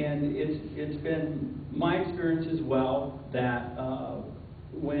 And it's been my experience as well that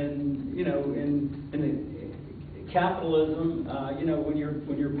when in capitalism,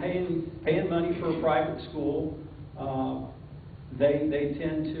 when you're paying money for a private school, they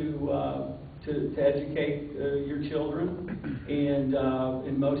tend to educate your children, and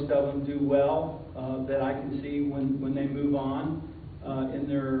most of them do well. That I can see when they move on in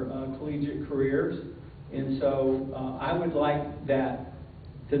their collegiate careers. And so I would like that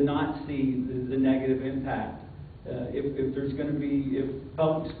to not see the negative impact. If there's going to be, if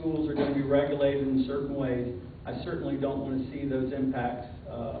public schools are going to be regulated in certain ways, I certainly don't want to see those impacts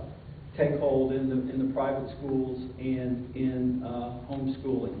take hold in the private schools and in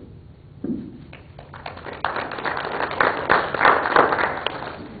homeschooling.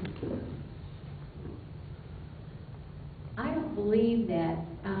 I don't believe that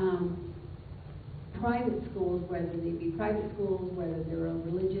private schools, whether they be private schools, whether they're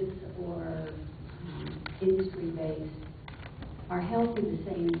religious or industry-based, are held to the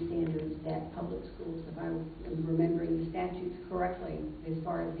same standards that public schools, if I'm remembering the statutes correctly, as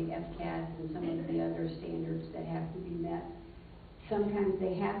far as the FCAT and some of the other standards that have to be met. Sometimes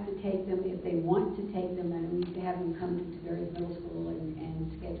they have to take them if they want to take them, and we used to have them come to various middle school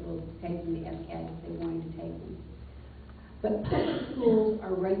and schedule taking the FCAT if they wanted to take them. But public schools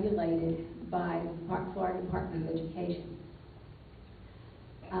are regulated by the Florida Department of Education.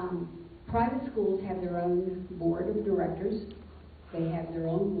 Private schools have their own board of directors. They have their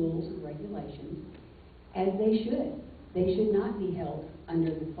own rules and regulations, as they should. They should not be held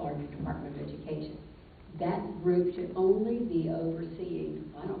under the Florida Department of Education. That group should only be overseeing,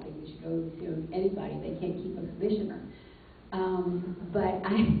 I don't think they should oversee anybody. They can't keep a commissioner. But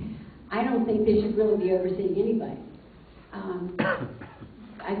I don't think they should really be overseeing anybody.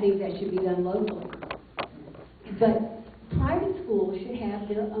 I think that should be done locally. But private schools should have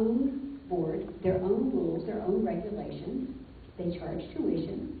their own board, their own rules, their own regulations. They charge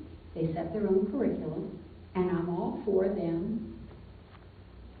tuition, they set their own curriculum, and I'm all for them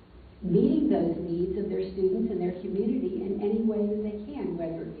meeting those needs of their students and their community in any way that they can,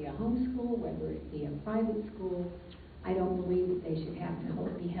 whether it be a homeschool, whether it be a private school. I don't believe that they should have to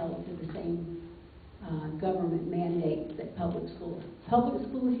be held to the same government mandates that public schools. Public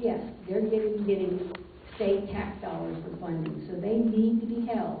schools, yes, they're getting state tax dollars for funding, so they need to be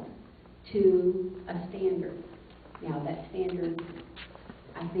held to a standard. Now, that standard,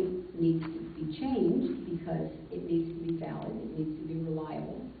 I think, needs to be changed because it needs to be valid, it needs to be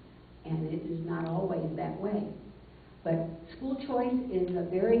reliable, and it is not always that way. But school choice is a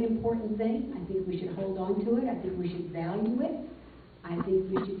very important thing. I think we should hold on to it. I think we should value it. I think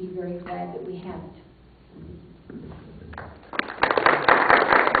we should be very glad that we have it.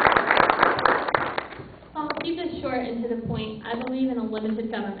 I'll keep this short and to the point. I believe in a limited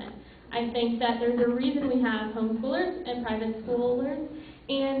government. I think that there's a reason we have homeschoolers and private schoolers,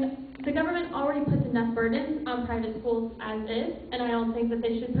 and the government already puts enough burdens on private schools as is, and I don't think that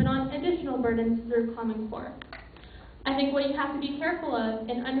they should put on additional burdens through Common Core. I think what you have to be careful of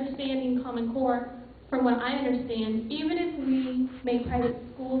in understanding Common Core, from what I understand, even if we make private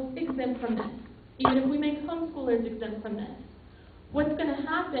schools exempt from this, even if we make homeschoolers exempt from this, what's going to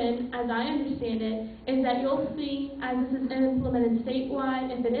happen, as I understand it, is that you'll see, as this is implemented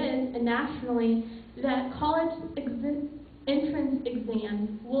statewide, if it is, and nationally, that college entrance exams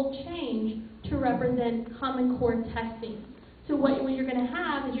will change to represent Common Core testing. So what you're going to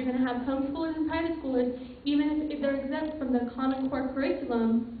have is you're going to have homeschoolers and private schoolers, even if they're exempt from the Common Core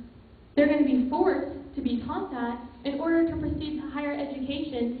curriculum, they're going to be forced to be taught that in order to proceed to higher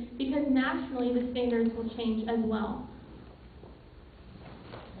education, because nationally the standards will change as well.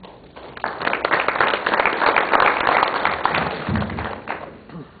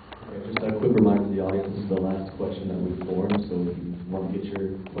 Just a quick reminder to the audience, this is the last question that we've formed, so if you want to get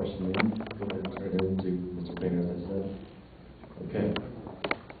your question in, go ahead and turn it in to Mr. Painter, as I said. Okay.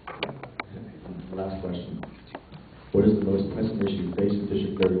 Last question. What is the most pressing issue facing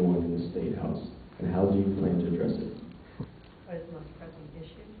District 31 in the State House, and how do you plan to address it? What is the most pressing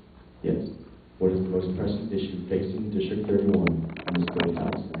issue? Yes. What is the most pressing issue facing District 31 in the State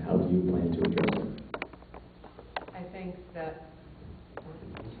House, and how do you plan to address it?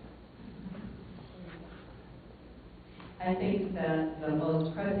 I think that the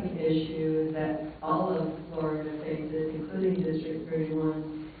most pressing issue that all of Florida faces, including District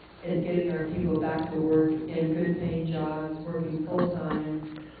 31, is getting our people back to work in good paying jobs, working full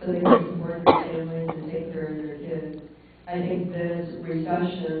time, so they can support their families and take care of their kids. I think this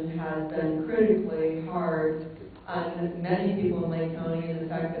recession has been critically hard on many people in Lake County, and the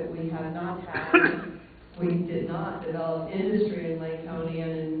fact that we did not develop industry in Lake County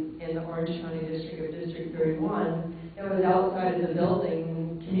and in the Orange County district of District 31. It was outside of the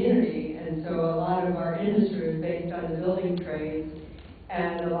building community, and so a lot of our industry was based on the building trades,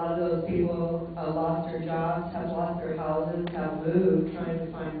 and a lot of those people lost their jobs, have lost their houses, have moved trying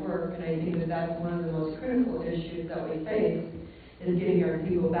to find work, and I think that that's one of the most critical issues that we face, is getting our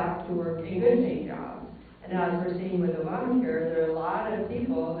people back to work in good paying jobs. And as we're seeing with Obamacare, there are a lot of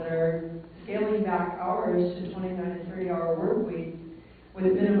people that are scaling back back hours to 29 and 30-hour work week with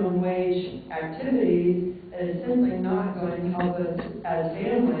minimum wage activities, and it's simply not going to help us as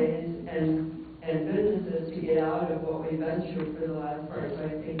families and businesses to get out of what we've been through for the last part. So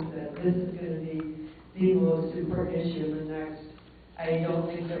I think that this is going to be the most important issue in the next. I don't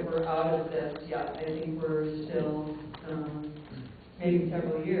think that we're out of this yet. I think we're still maybe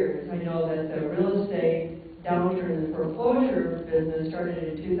several years. I know that the real estate downturn in the foreclosure business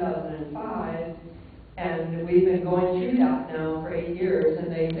started in 2005, and we've been going through that now for 8 years,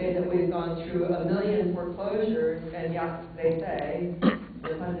 and they say that we've gone through 1 million foreclosures, and yes, they say,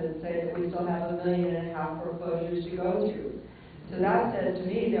 the pundits say that we still have 1.5 million foreclosures to go through. So that says to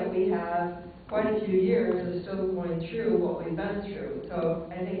me that we have quite a few years of still going through what we've been through. So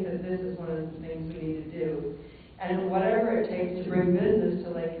I think that this is one of the things we need to do. And whatever it takes to bring business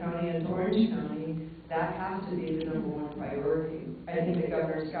to Lake County and to Orange County, that has to be the #1 priority. I think that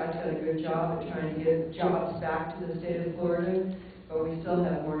Governor Scott's done a good job of trying to get jobs back to the state of Florida, but we still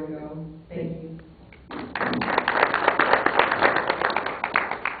have more to go. Thank you.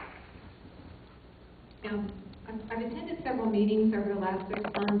 I've attended several meetings over the last 6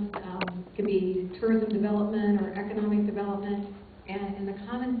 months. It could be tourism development or economic development, and the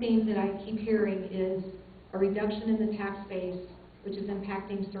common theme that I keep hearing is a reduction in the tax base, which is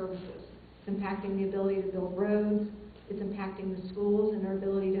impacting services. It's impacting the ability to build roads. It's impacting the schools and their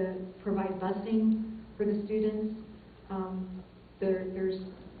ability to provide busing for the students. There's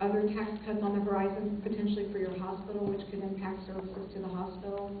other tax cuts on the horizon, potentially for your hospital, which could impact services to the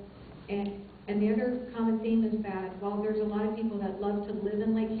hospital. And the other common theme is that while there's a lot of people that love to live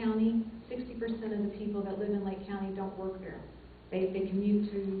in Lake County, 60% of the people that live in Lake County don't work there. They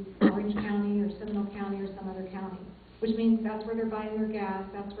commute to Orange County or Seminole County or some other county, which means that's where they're buying their gas,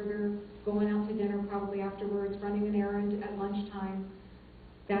 that's where they're going out to dinner probably afterwards, running an errand at lunchtime.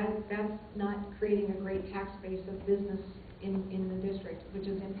 That's not creating a great tax base of business in the district, which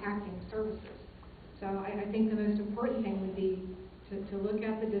is impacting services. So I think the most important thing would be to look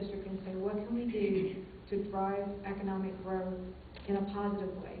at the district and say, what can we do to drive economic growth in a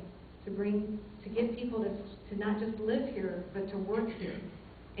positive way, to get people to not just live here, but to work here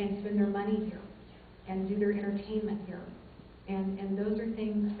and spend their money here and do their entertainment here. And those are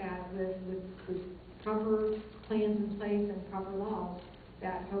things that with proper plans in place and proper laws,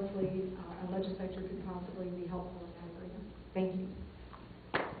 that hopefully a legislature could possibly be helpful in that area. Thank you.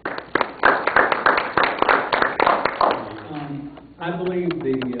 I believe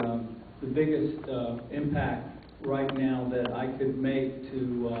the biggest impact right now that I could make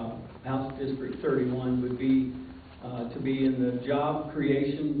to House District 31 would be to be in the job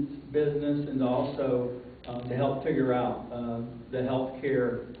creation business, and also to help figure out the health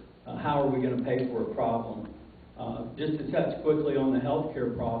care, how are we going to pay for a problem. Just to touch quickly on the health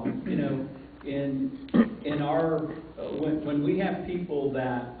care problem, you know, in our, when we have people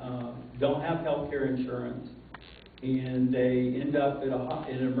that don't have health care insurance, and they end up in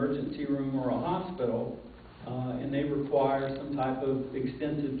an emergency room or a hospital, and they require some type of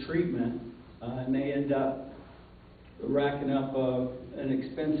extensive treatment, and they end up racking up an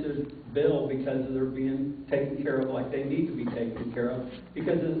expensive bill because they're being taken care of like they need to be taken care of.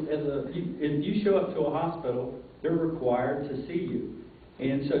 Because if you show up to a hospital, they're required to see you.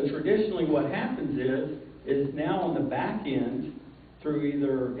 And so traditionally what happens is now on the back end, through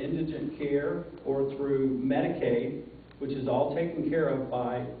either indigent care or through Medicaid, which is all taken care of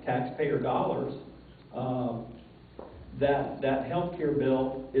by taxpayer dollars, that health care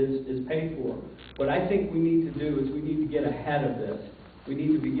bill is paid for. What I think we need to do is we need to get ahead of this. We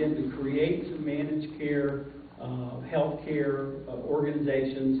need to begin to create some managed care, health care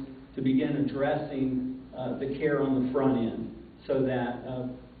organizations to begin addressing the care on the front end, so that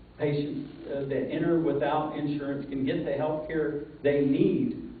patients that enter without insurance can get the health care they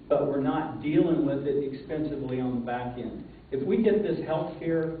need, but we're not dealing with it expensively on the back end. If we get this health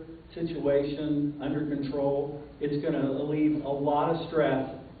care situation under control, it's going to alleviate a lot of stress,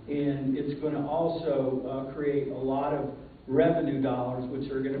 and it's going to also create a lot of revenue dollars,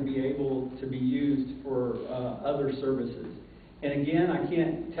 which are going to be able to be used for other services. And again, I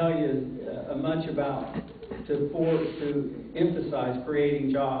can't tell you much about to emphasize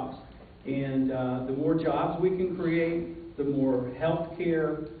creating jobs. And the more jobs we can create, the more health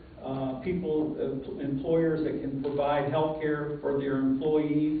care employers that can provide health care for their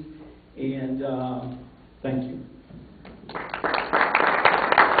employees. And thank you.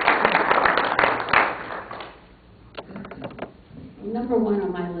 Number one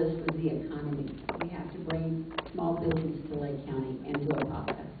on my list was the economy. We have to bring small business to Lake County and to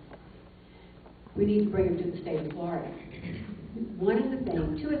Apopka. We need to bring them to the state of Florida. One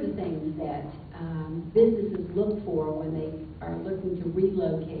two of the things that businesses look for when they are looking to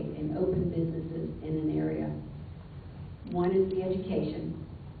relocate and open businesses in an area. One is the education,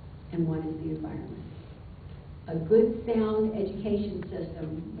 and one is the environment. A good, sound education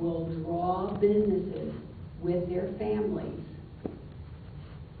system will draw businesses with their families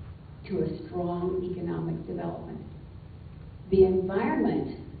to a strong economic development. The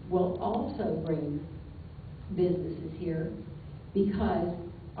environment will also bring businesses here because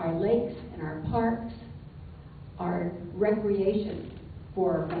our lakes and our parks are recreation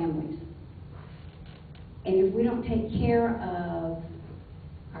for our families. And if we don't take care of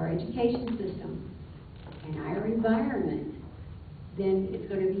our education system and our environment, then it's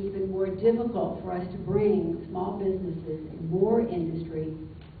going to be even more difficult for us to bring small businesses and more industry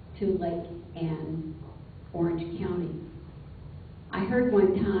to Lake and Orange County. I heard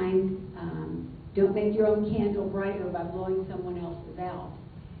one time, don't make your own candle brighter by blowing someone else's out.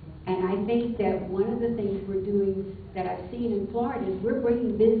 And I think that one of the things we're doing that I've seen in Florida is we're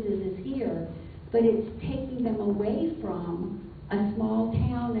bringing businesses here, but it's taking them away from a small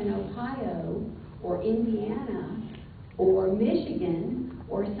town in Ohio or Indiana or Michigan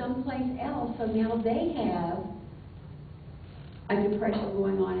or someplace else, so now they have a depression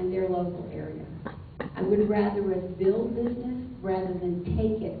going on in their local area. I would rather us build business rather than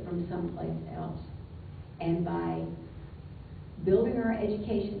take it from someplace else. And by building our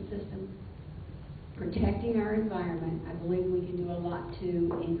education system, protecting our environment, I believe we can do a lot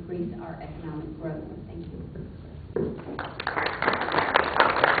to increase our economic growth. Thank you.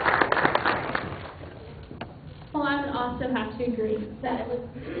 Well, I would also have to agree that it would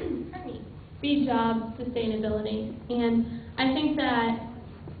be job sustainability. And I think that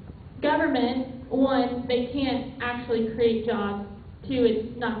government, one, they can't actually create jobs. Two,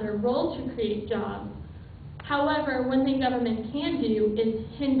 it's not their role to create jobs. However, one thing government can do is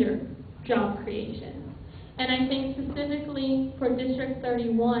hinder job creation. And I think specifically for District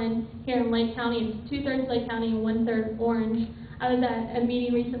 31 here in Lake County, it's 2/3 Lake County and 1/3 Orange. I was at a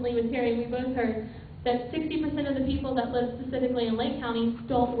meeting recently with Terri, and we both heard that 60% of the people that live specifically in Lake County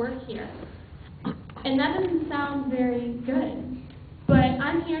don't work here. And that doesn't sound very good. But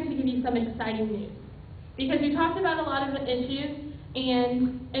I'm here to give you some exciting news. Because we talked about a lot of the issues,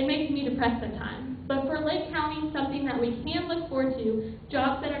 and it makes me depressed at times. But for Lake County, something that we can look forward to,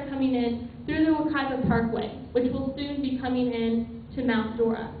 jobs that are coming in through the Wekiva Parkway, which will soon be coming in to Mount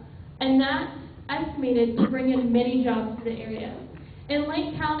Dora. And that's estimated to bring in many jobs to the area. In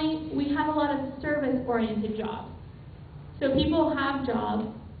Lake County, we have a lot of service-oriented jobs. So people have jobs,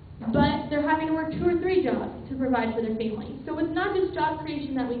 but they're having to work 2 or 3 jobs to provide for their family. So it's not just job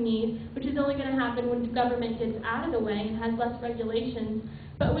creation that we need, which is only going to happen when government gets out of the way and has less regulations,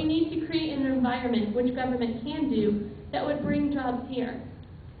 but we need to create an environment, which government can do, that would bring jobs here.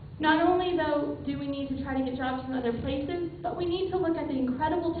 Not only, though, do we need to try to get jobs from other places, but we need to look at the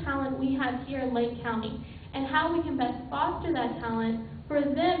incredible talent we have here in Lake County and how we can best foster that talent for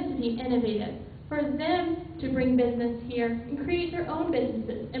them to be innovative, for them to bring business here and create their own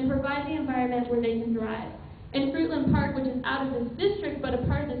businesses and provide the environment where they can thrive. In Fruitland Park, which is out of this district but a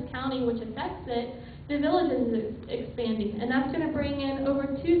part of this county which affects it, the village is expanding, and that's going to bring in over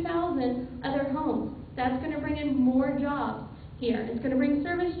 2,000 other homes. That's going to bring in more jobs here. It's going to bring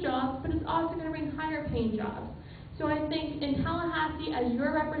service jobs, but it's also going to bring higher paying jobs. So I think in Tallahassee, as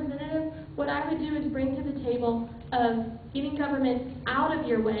your representative, what I would do is bring to the table of getting government out of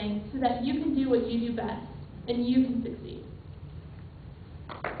your way so that you can do what you do best and you can succeed.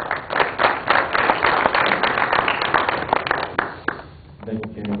 Thank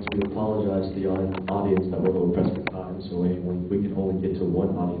you, Candace. We apologize to the audience that we're a little pressed for time, so we can only get to one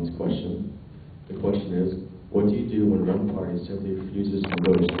audience question. The question is, what do you do when one party simply refuses to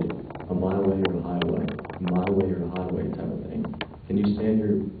negotiate a my way or a highway, my way or a highway type of thing? Can you stand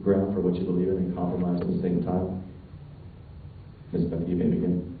your ground for what you believe in and compromise at the same time? Ms. Becky, you may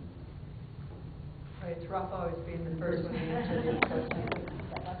begin. It's rough always being the first one to answer these questions.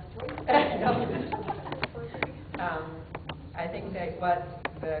 I think that what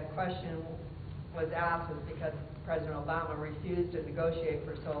the question was asked was because President Obama refused to negotiate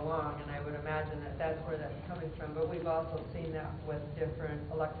for so long, and I would imagine that that's where that's coming from. But we've also seen that with different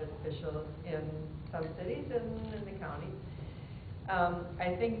elected officials in some cities and in the county.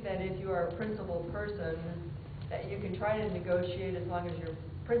 I think that if you are a principled person, that you can try to negotiate as long as your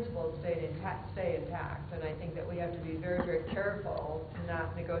principles stay intact. And I think that we have to be very, very careful to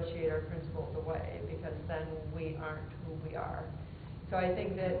not negotiate our principles away, because then we aren't who we are. So I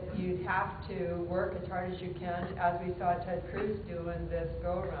think that you'd have to work as hard as you can. As we saw Ted Cruz do in this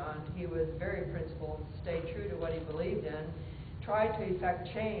go-around, he was very principled, stayed true to what he believed in, try to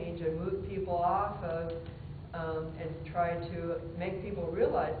effect change and move people off of and try to make people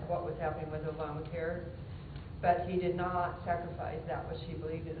realize what was happening with Obamacare, but he did not sacrifice that which he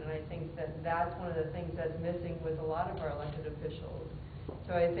believed in, and I think that that's one of the things that's missing with a lot of our elected officials.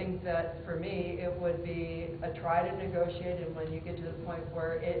 So I think that for me, it would be a try to negotiate, and when you get to the point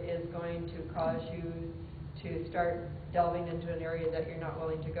where it is going to cause you to start delving into an area that you're not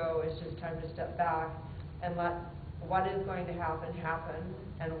willing to go, it's just time to step back and let what is going to happen,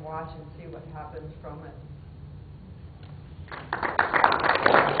 and watch and see what happens from it.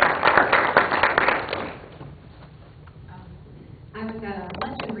 I was at a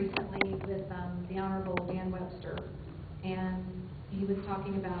luncheon recently with the Honorable Dan Webster, and he was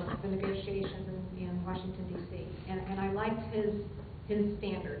talking about the negotiations in Washington, D.C., and I liked his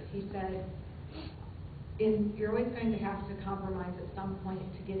standard. He said, you're always going to have to compromise at some point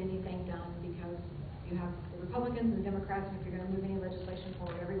to get anything done, because you have the Republicans and the Democrats, and if you're going to move any legislation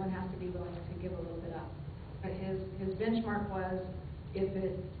forward, everyone has to be willing to give a little bit up. But his benchmark was,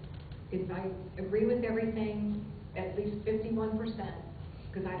 if I agree with everything, at least 51%,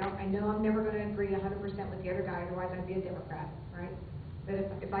 because I know I'm never going to agree 100% with the other guy, otherwise I'd be a Democrat, right?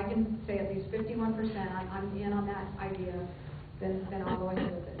 But if I can say at least 51%, I'm in on that idea, then I'll go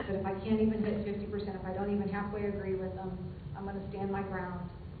ahead with it. But if I can't even hit 50%, if I don't even halfway agree with them, I'm going to stand my ground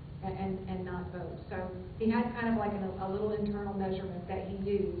and not vote. So he had kind of like a little internal measurement that he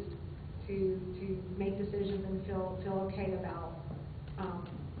used to make decisions and feel okay about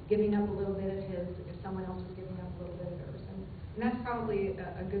giving up a little bit of his if someone else was giving up a little bit of theirs. And that's probably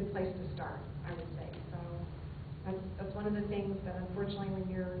a good place to start, I would say. So that's one of the things that unfortunately when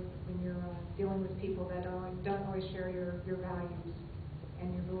you're dealing with people that don't always share your values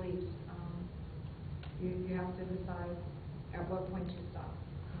and your beliefs, you have to decide at what point you stop.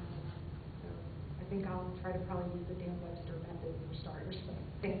 So I think I'll try to probably use the Dan Webster method for starters.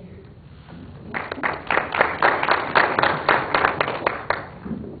 Thank you.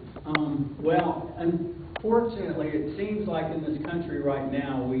 Well, unfortunately, it seems like in this country right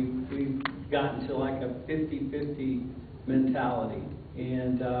now we've gotten to like a 50-50 mentality,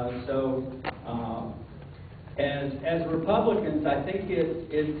 and so as Republicans, I think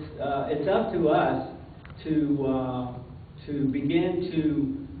it's up to us to begin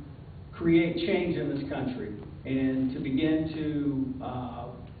to create change in this country and to begin to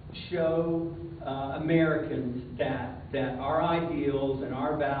show Americans that our ideals and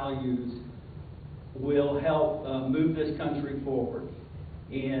our values will help move this country forward.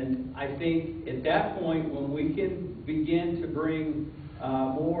 And I think at that point, when we can begin to bring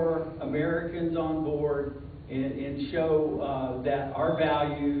more Americans on board and show that our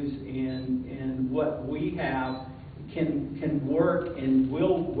values and what we have can work and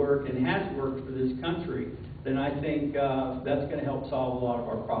will work and has worked for this country, then I think that's going to help solve a lot of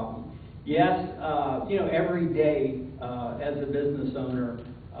our problems. Yes, every day as a business owner,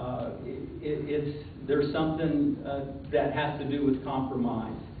 there's something that has to do with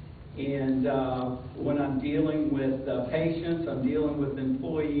compromise. And when I'm dealing with patients, I'm dealing with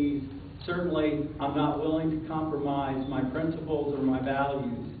employees, certainly I'm not willing to compromise my principles or my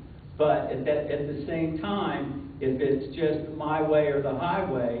values. But at the same time, if it's just my way or the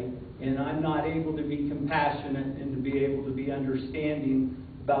highway, and I'm not able to be compassionate and to be able to be understanding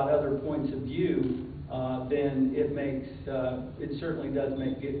about other points of view, then it certainly does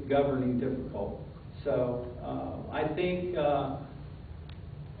make governing difficult. So I think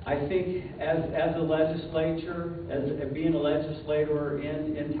as a legislature, as being a legislator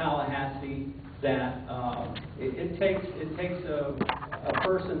in Tallahassee, that it takes a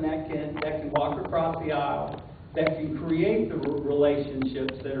person that can walk across the aisle, that can create the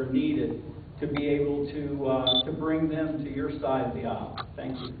relationships that are needed to be able to bring them to your side of the aisle.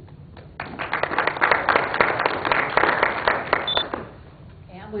 Thank you.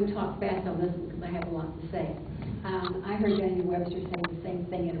 I'm going to talk fast on this because I have a lot to say. I heard Daniel Webster say the same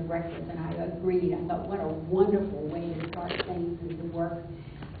thing in a breakfast, and I agreed. I thought, what a wonderful way to start things and to work.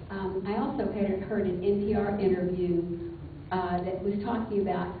 I also heard an NPR interview that was talking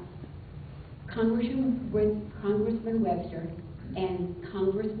about Congressman Webster and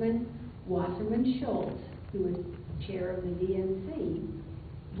Congressman Wasserman Schultz, who was chair of the DNC,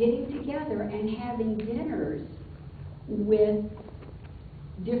 getting together and having dinners with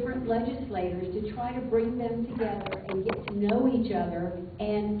different legislators to try to bring them together and get to know each other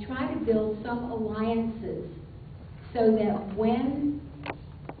and try to build some alliances so that when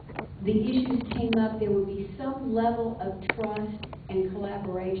the issues came up, there would be some level of trust and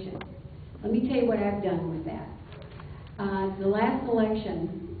collaboration. Let me tell you what I've done with that. The last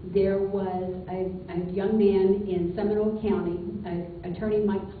election, there was a young man in Seminole County Attorney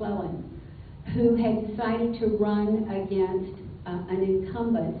Mike Clellan, who had decided to run against an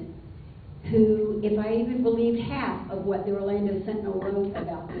incumbent who, if I even believed half of what the Orlando Sentinel wrote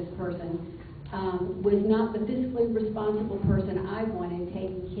about this person, was not the fiscally responsible person I wanted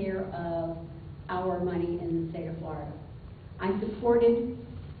taking care of our money in the state of Florida. I supported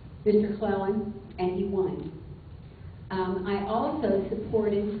Mr. Clellan, and he won. I also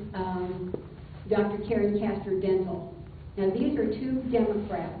supported Dr. Karen Castor-Dental. Now, these are two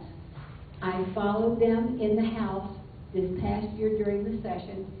Democrats. I followed them in the House this past year during the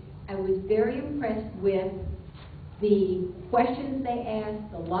session. I was very impressed with the questions they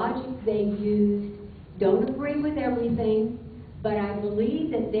asked, the logic they used. Don't agree with everything, but I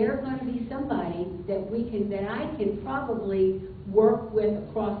believe that they're going to be somebody that I can probably work with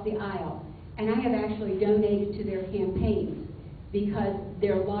across the aisle. And I have actually donated to their campaigns because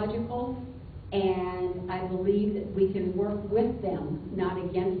they're logical, and I believe that we can work with them, not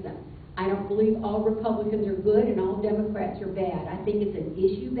against them. I don't believe all Republicans are good and all Democrats are bad. I think it's an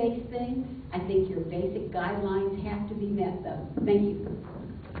issue-based thing. I think your basic guidelines have to be met, though. Thank you.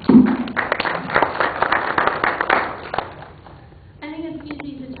 I think it's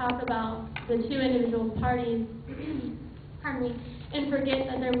easy to talk about the two individual parties, pardon me, and forget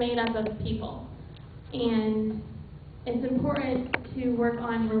that they're made up of people. And it's important to work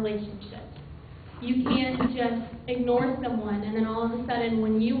on relationships. You can't just ignore someone and then all of a sudden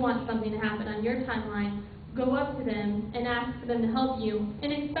when you want something to happen on your timeline, go up to them and ask for them to help you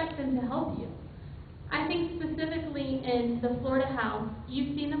and expect them to help you. I think specifically in the Florida House,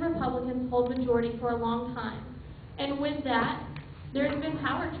 you've seen the Republicans hold majority for a long time. And with that, there's been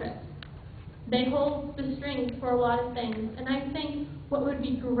power trips. They hold the strings for a lot of things. And I think what would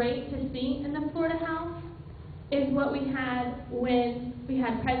be great to see in the Florida House is what we had when we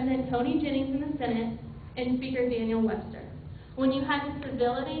had President Tony Jennings in the Senate and Speaker Daniel Webster. When you had the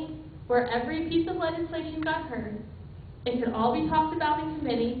civility where every piece of legislation got heard, it could all be talked about in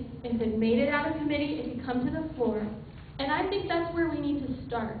committee, if it made it out of committee, it could come to the floor. And I think that's where we need to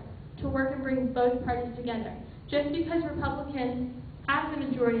start, to work and bring both parties together. Just because Republicans have the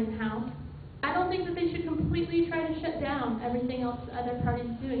majority in the House, I don't think that they should completely try to shut down everything else the other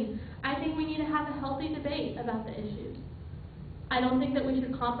party's doing. I think we need to have a healthy debate about the issues. I don't think that we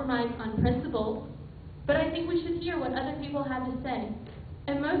should compromise on principles, but I think we should hear what other people have to say.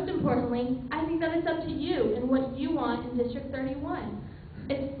 And most importantly, I think that it's up to you and what you want in District 31.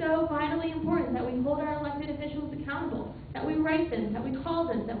 It's so vitally important that we hold our elected officials accountable, that we write them, that we call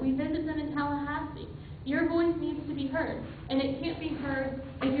them, that we visit them in Tallahassee. Your voice needs to be heard, and it can't be heard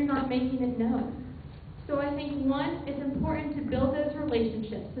if you're not making it known. So I think, one, it's important to build those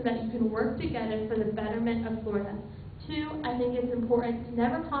relationships so that you can work together for the betterment of Florida. Two, I think it's important to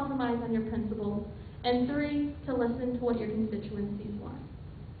never compromise on your principles. And three, to listen to what your constituencies want.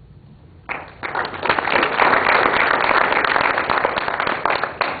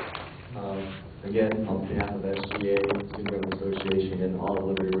 Again, on behalf of SGA, Student Government Association, and all of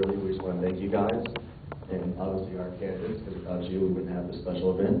Liberty, really, we just want to thank you guys, and obviously our candidates, because without you, we wouldn't have this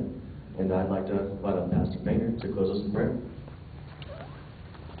special event. And I'd like to invite up Pastor Painter to close us in prayer.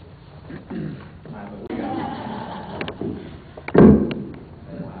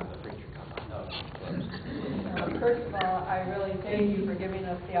 First of all, I really thank you for giving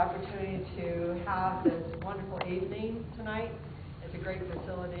us the opportunity to have this wonderful evening tonight. It's a great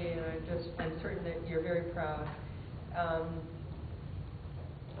facility, and I'm certain that you're very proud.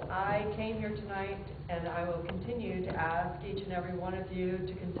 I came here tonight, and I will continue to ask each and every one of you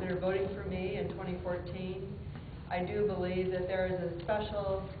to consider voting for me in 2014. I do believe that there is a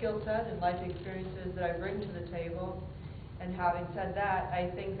special skill set and life experiences that I bring to the table. And having said that,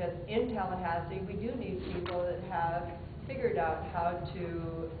 I think that in Tallahassee, we do need people that have figured out how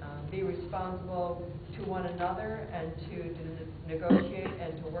to be responsible to one another and to negotiate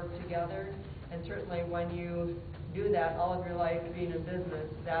and to work together. And certainly when you do that all of your life being in business,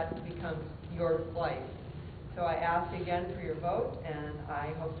 that becomes your life. So I ask again for your vote, and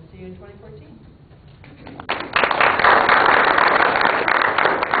I hope to see you in 2014.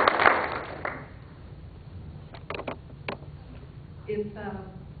 It's,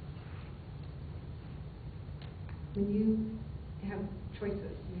 when you have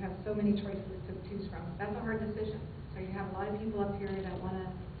choices, you have so many choices to choose from. That's a hard decision. So you have a lot of people up here that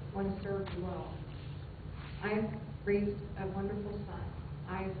want to serve you well. I've raised a wonderful son.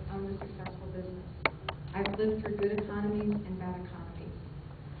 I've owned a successful business. I've lived through good economies and bad economies.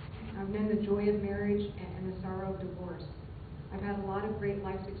 I've known the joy of marriage and the sorrow of divorce. I've had a lot of great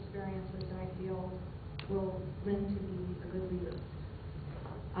life experiences that I feel will lend to be a good leader.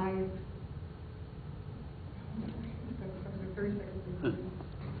 I've curse there.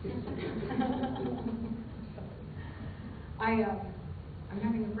 I'm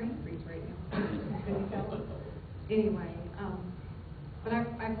having a brain freeze right now. Can you tell? Anyway, but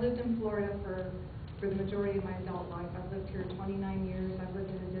I've lived in Florida for the majority of my adult life. I've lived here 29 years. I've lived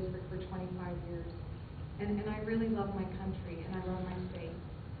in the district for 25 years. And I really love my country, and I love my state,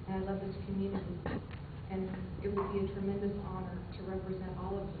 and I love this community. And it would be a tremendous honor to represent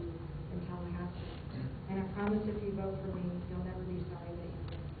all of you in Tallahassee. And I promise if you vote for me, you'll never be sorry that you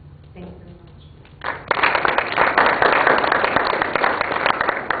did. Thank you very much.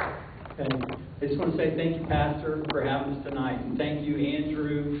 I just want to say thank you, Pastor, for having us tonight. And thank you,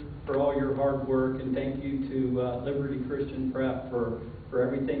 Andrew, for all your hard work. And thank you to Liberty Christian Prep for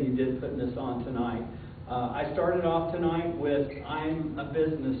everything you did putting this on tonight. I started off tonight with I'm a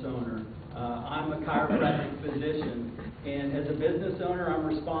business owner. I'm a chiropractic physician. And as a business owner, I'm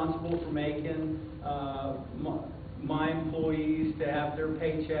responsible for making my employees to have their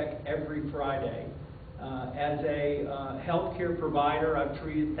paycheck every Friday. As a healthcare provider, I've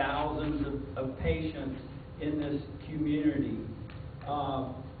treated thousands of patients in this community.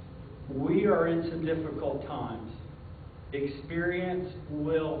 We are in some difficult times. Experience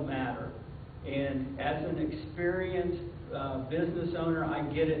will matter. And as an experienced business owner, I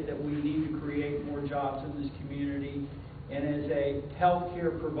get it that we need to create more jobs in this community. And as a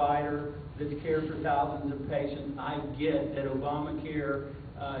healthcare provider that's cared for thousands of patients, I get that Obamacare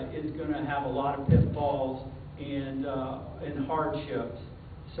is going to have a lot of pitfalls and hardships.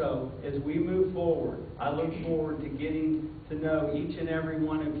 So as we move forward, I look forward to getting to know each and every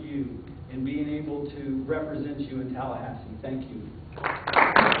one of you and being able to represent you in Tallahassee. Thank you.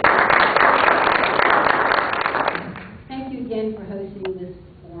 Thank you again for hosting this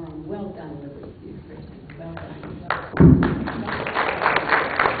forum. Well done, Liberty Christian. Well done.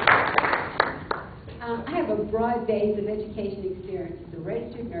 I have a broad base of education experience as a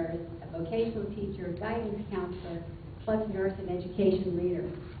registered nurse, a vocational teacher, guidance counselor, plus nurse and education leader.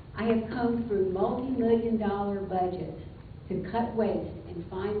 I have come through multi-million-dollar budgets to cut waste and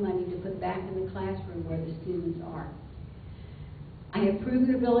find money to put back in the classroom where the students are. I have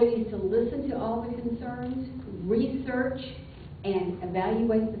proven abilities to listen to all the concerns, research and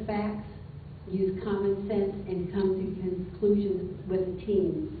evaluate the facts, use common sense, and come to conclusions with a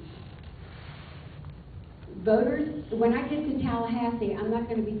team. Voters, when I get to Tallahassee, I'm not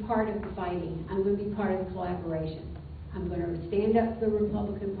going to be part of the fighting. I'm going to be part of the collaboration. I'm going to stand up for the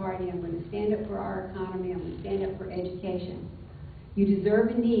Republican Party. I'm going to stand up for our economy. I'm going to stand up for education. You deserve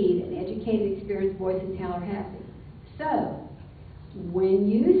and need an educated, experienced voice in Tallahassee. So, when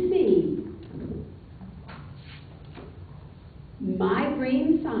you see my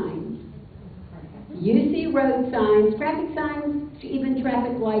green signs, you see road signs, traffic signs, even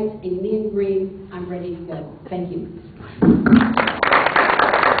traffic lights, and you need green, I'm ready to go. Thank you.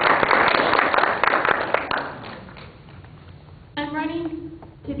 I'm running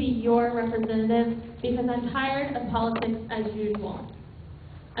to be your representative because I'm tired of politics as usual.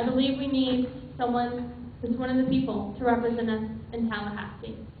 I believe we need someone who's one of the people to represent us in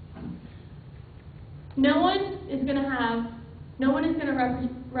Tallahassee. No one is going to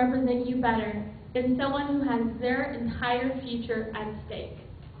represent you better than someone who has their entire future at stake.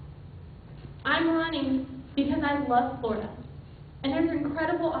 I'm running because I love Florida, and there's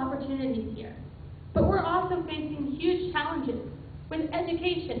incredible opportunities here. But we're also facing huge challenges with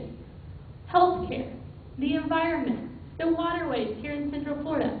education, healthcare, the environment, the waterways here in Central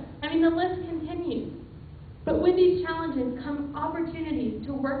Florida. I mean, the list continues. But with these challenges come opportunities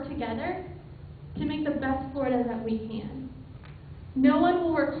to work together to make the best Florida that we can. No one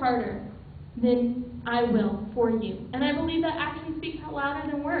will work harder than I will for you. And I believe that actions speak louder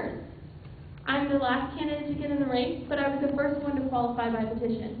than words. I'm the last candidate to get in the race, but I was the first one to qualify by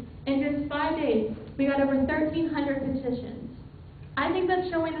petition. In just 5 days, we got over 1,300 petitions. I think that's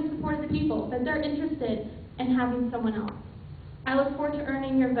showing the support of the people, that they're interested in having someone else. I look forward to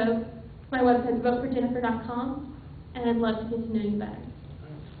earning your vote. My website is voteforjennifer.com, and I'd love to get to know you better.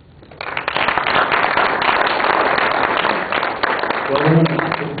 Well, we want to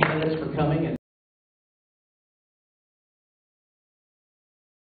thank the candidates for coming.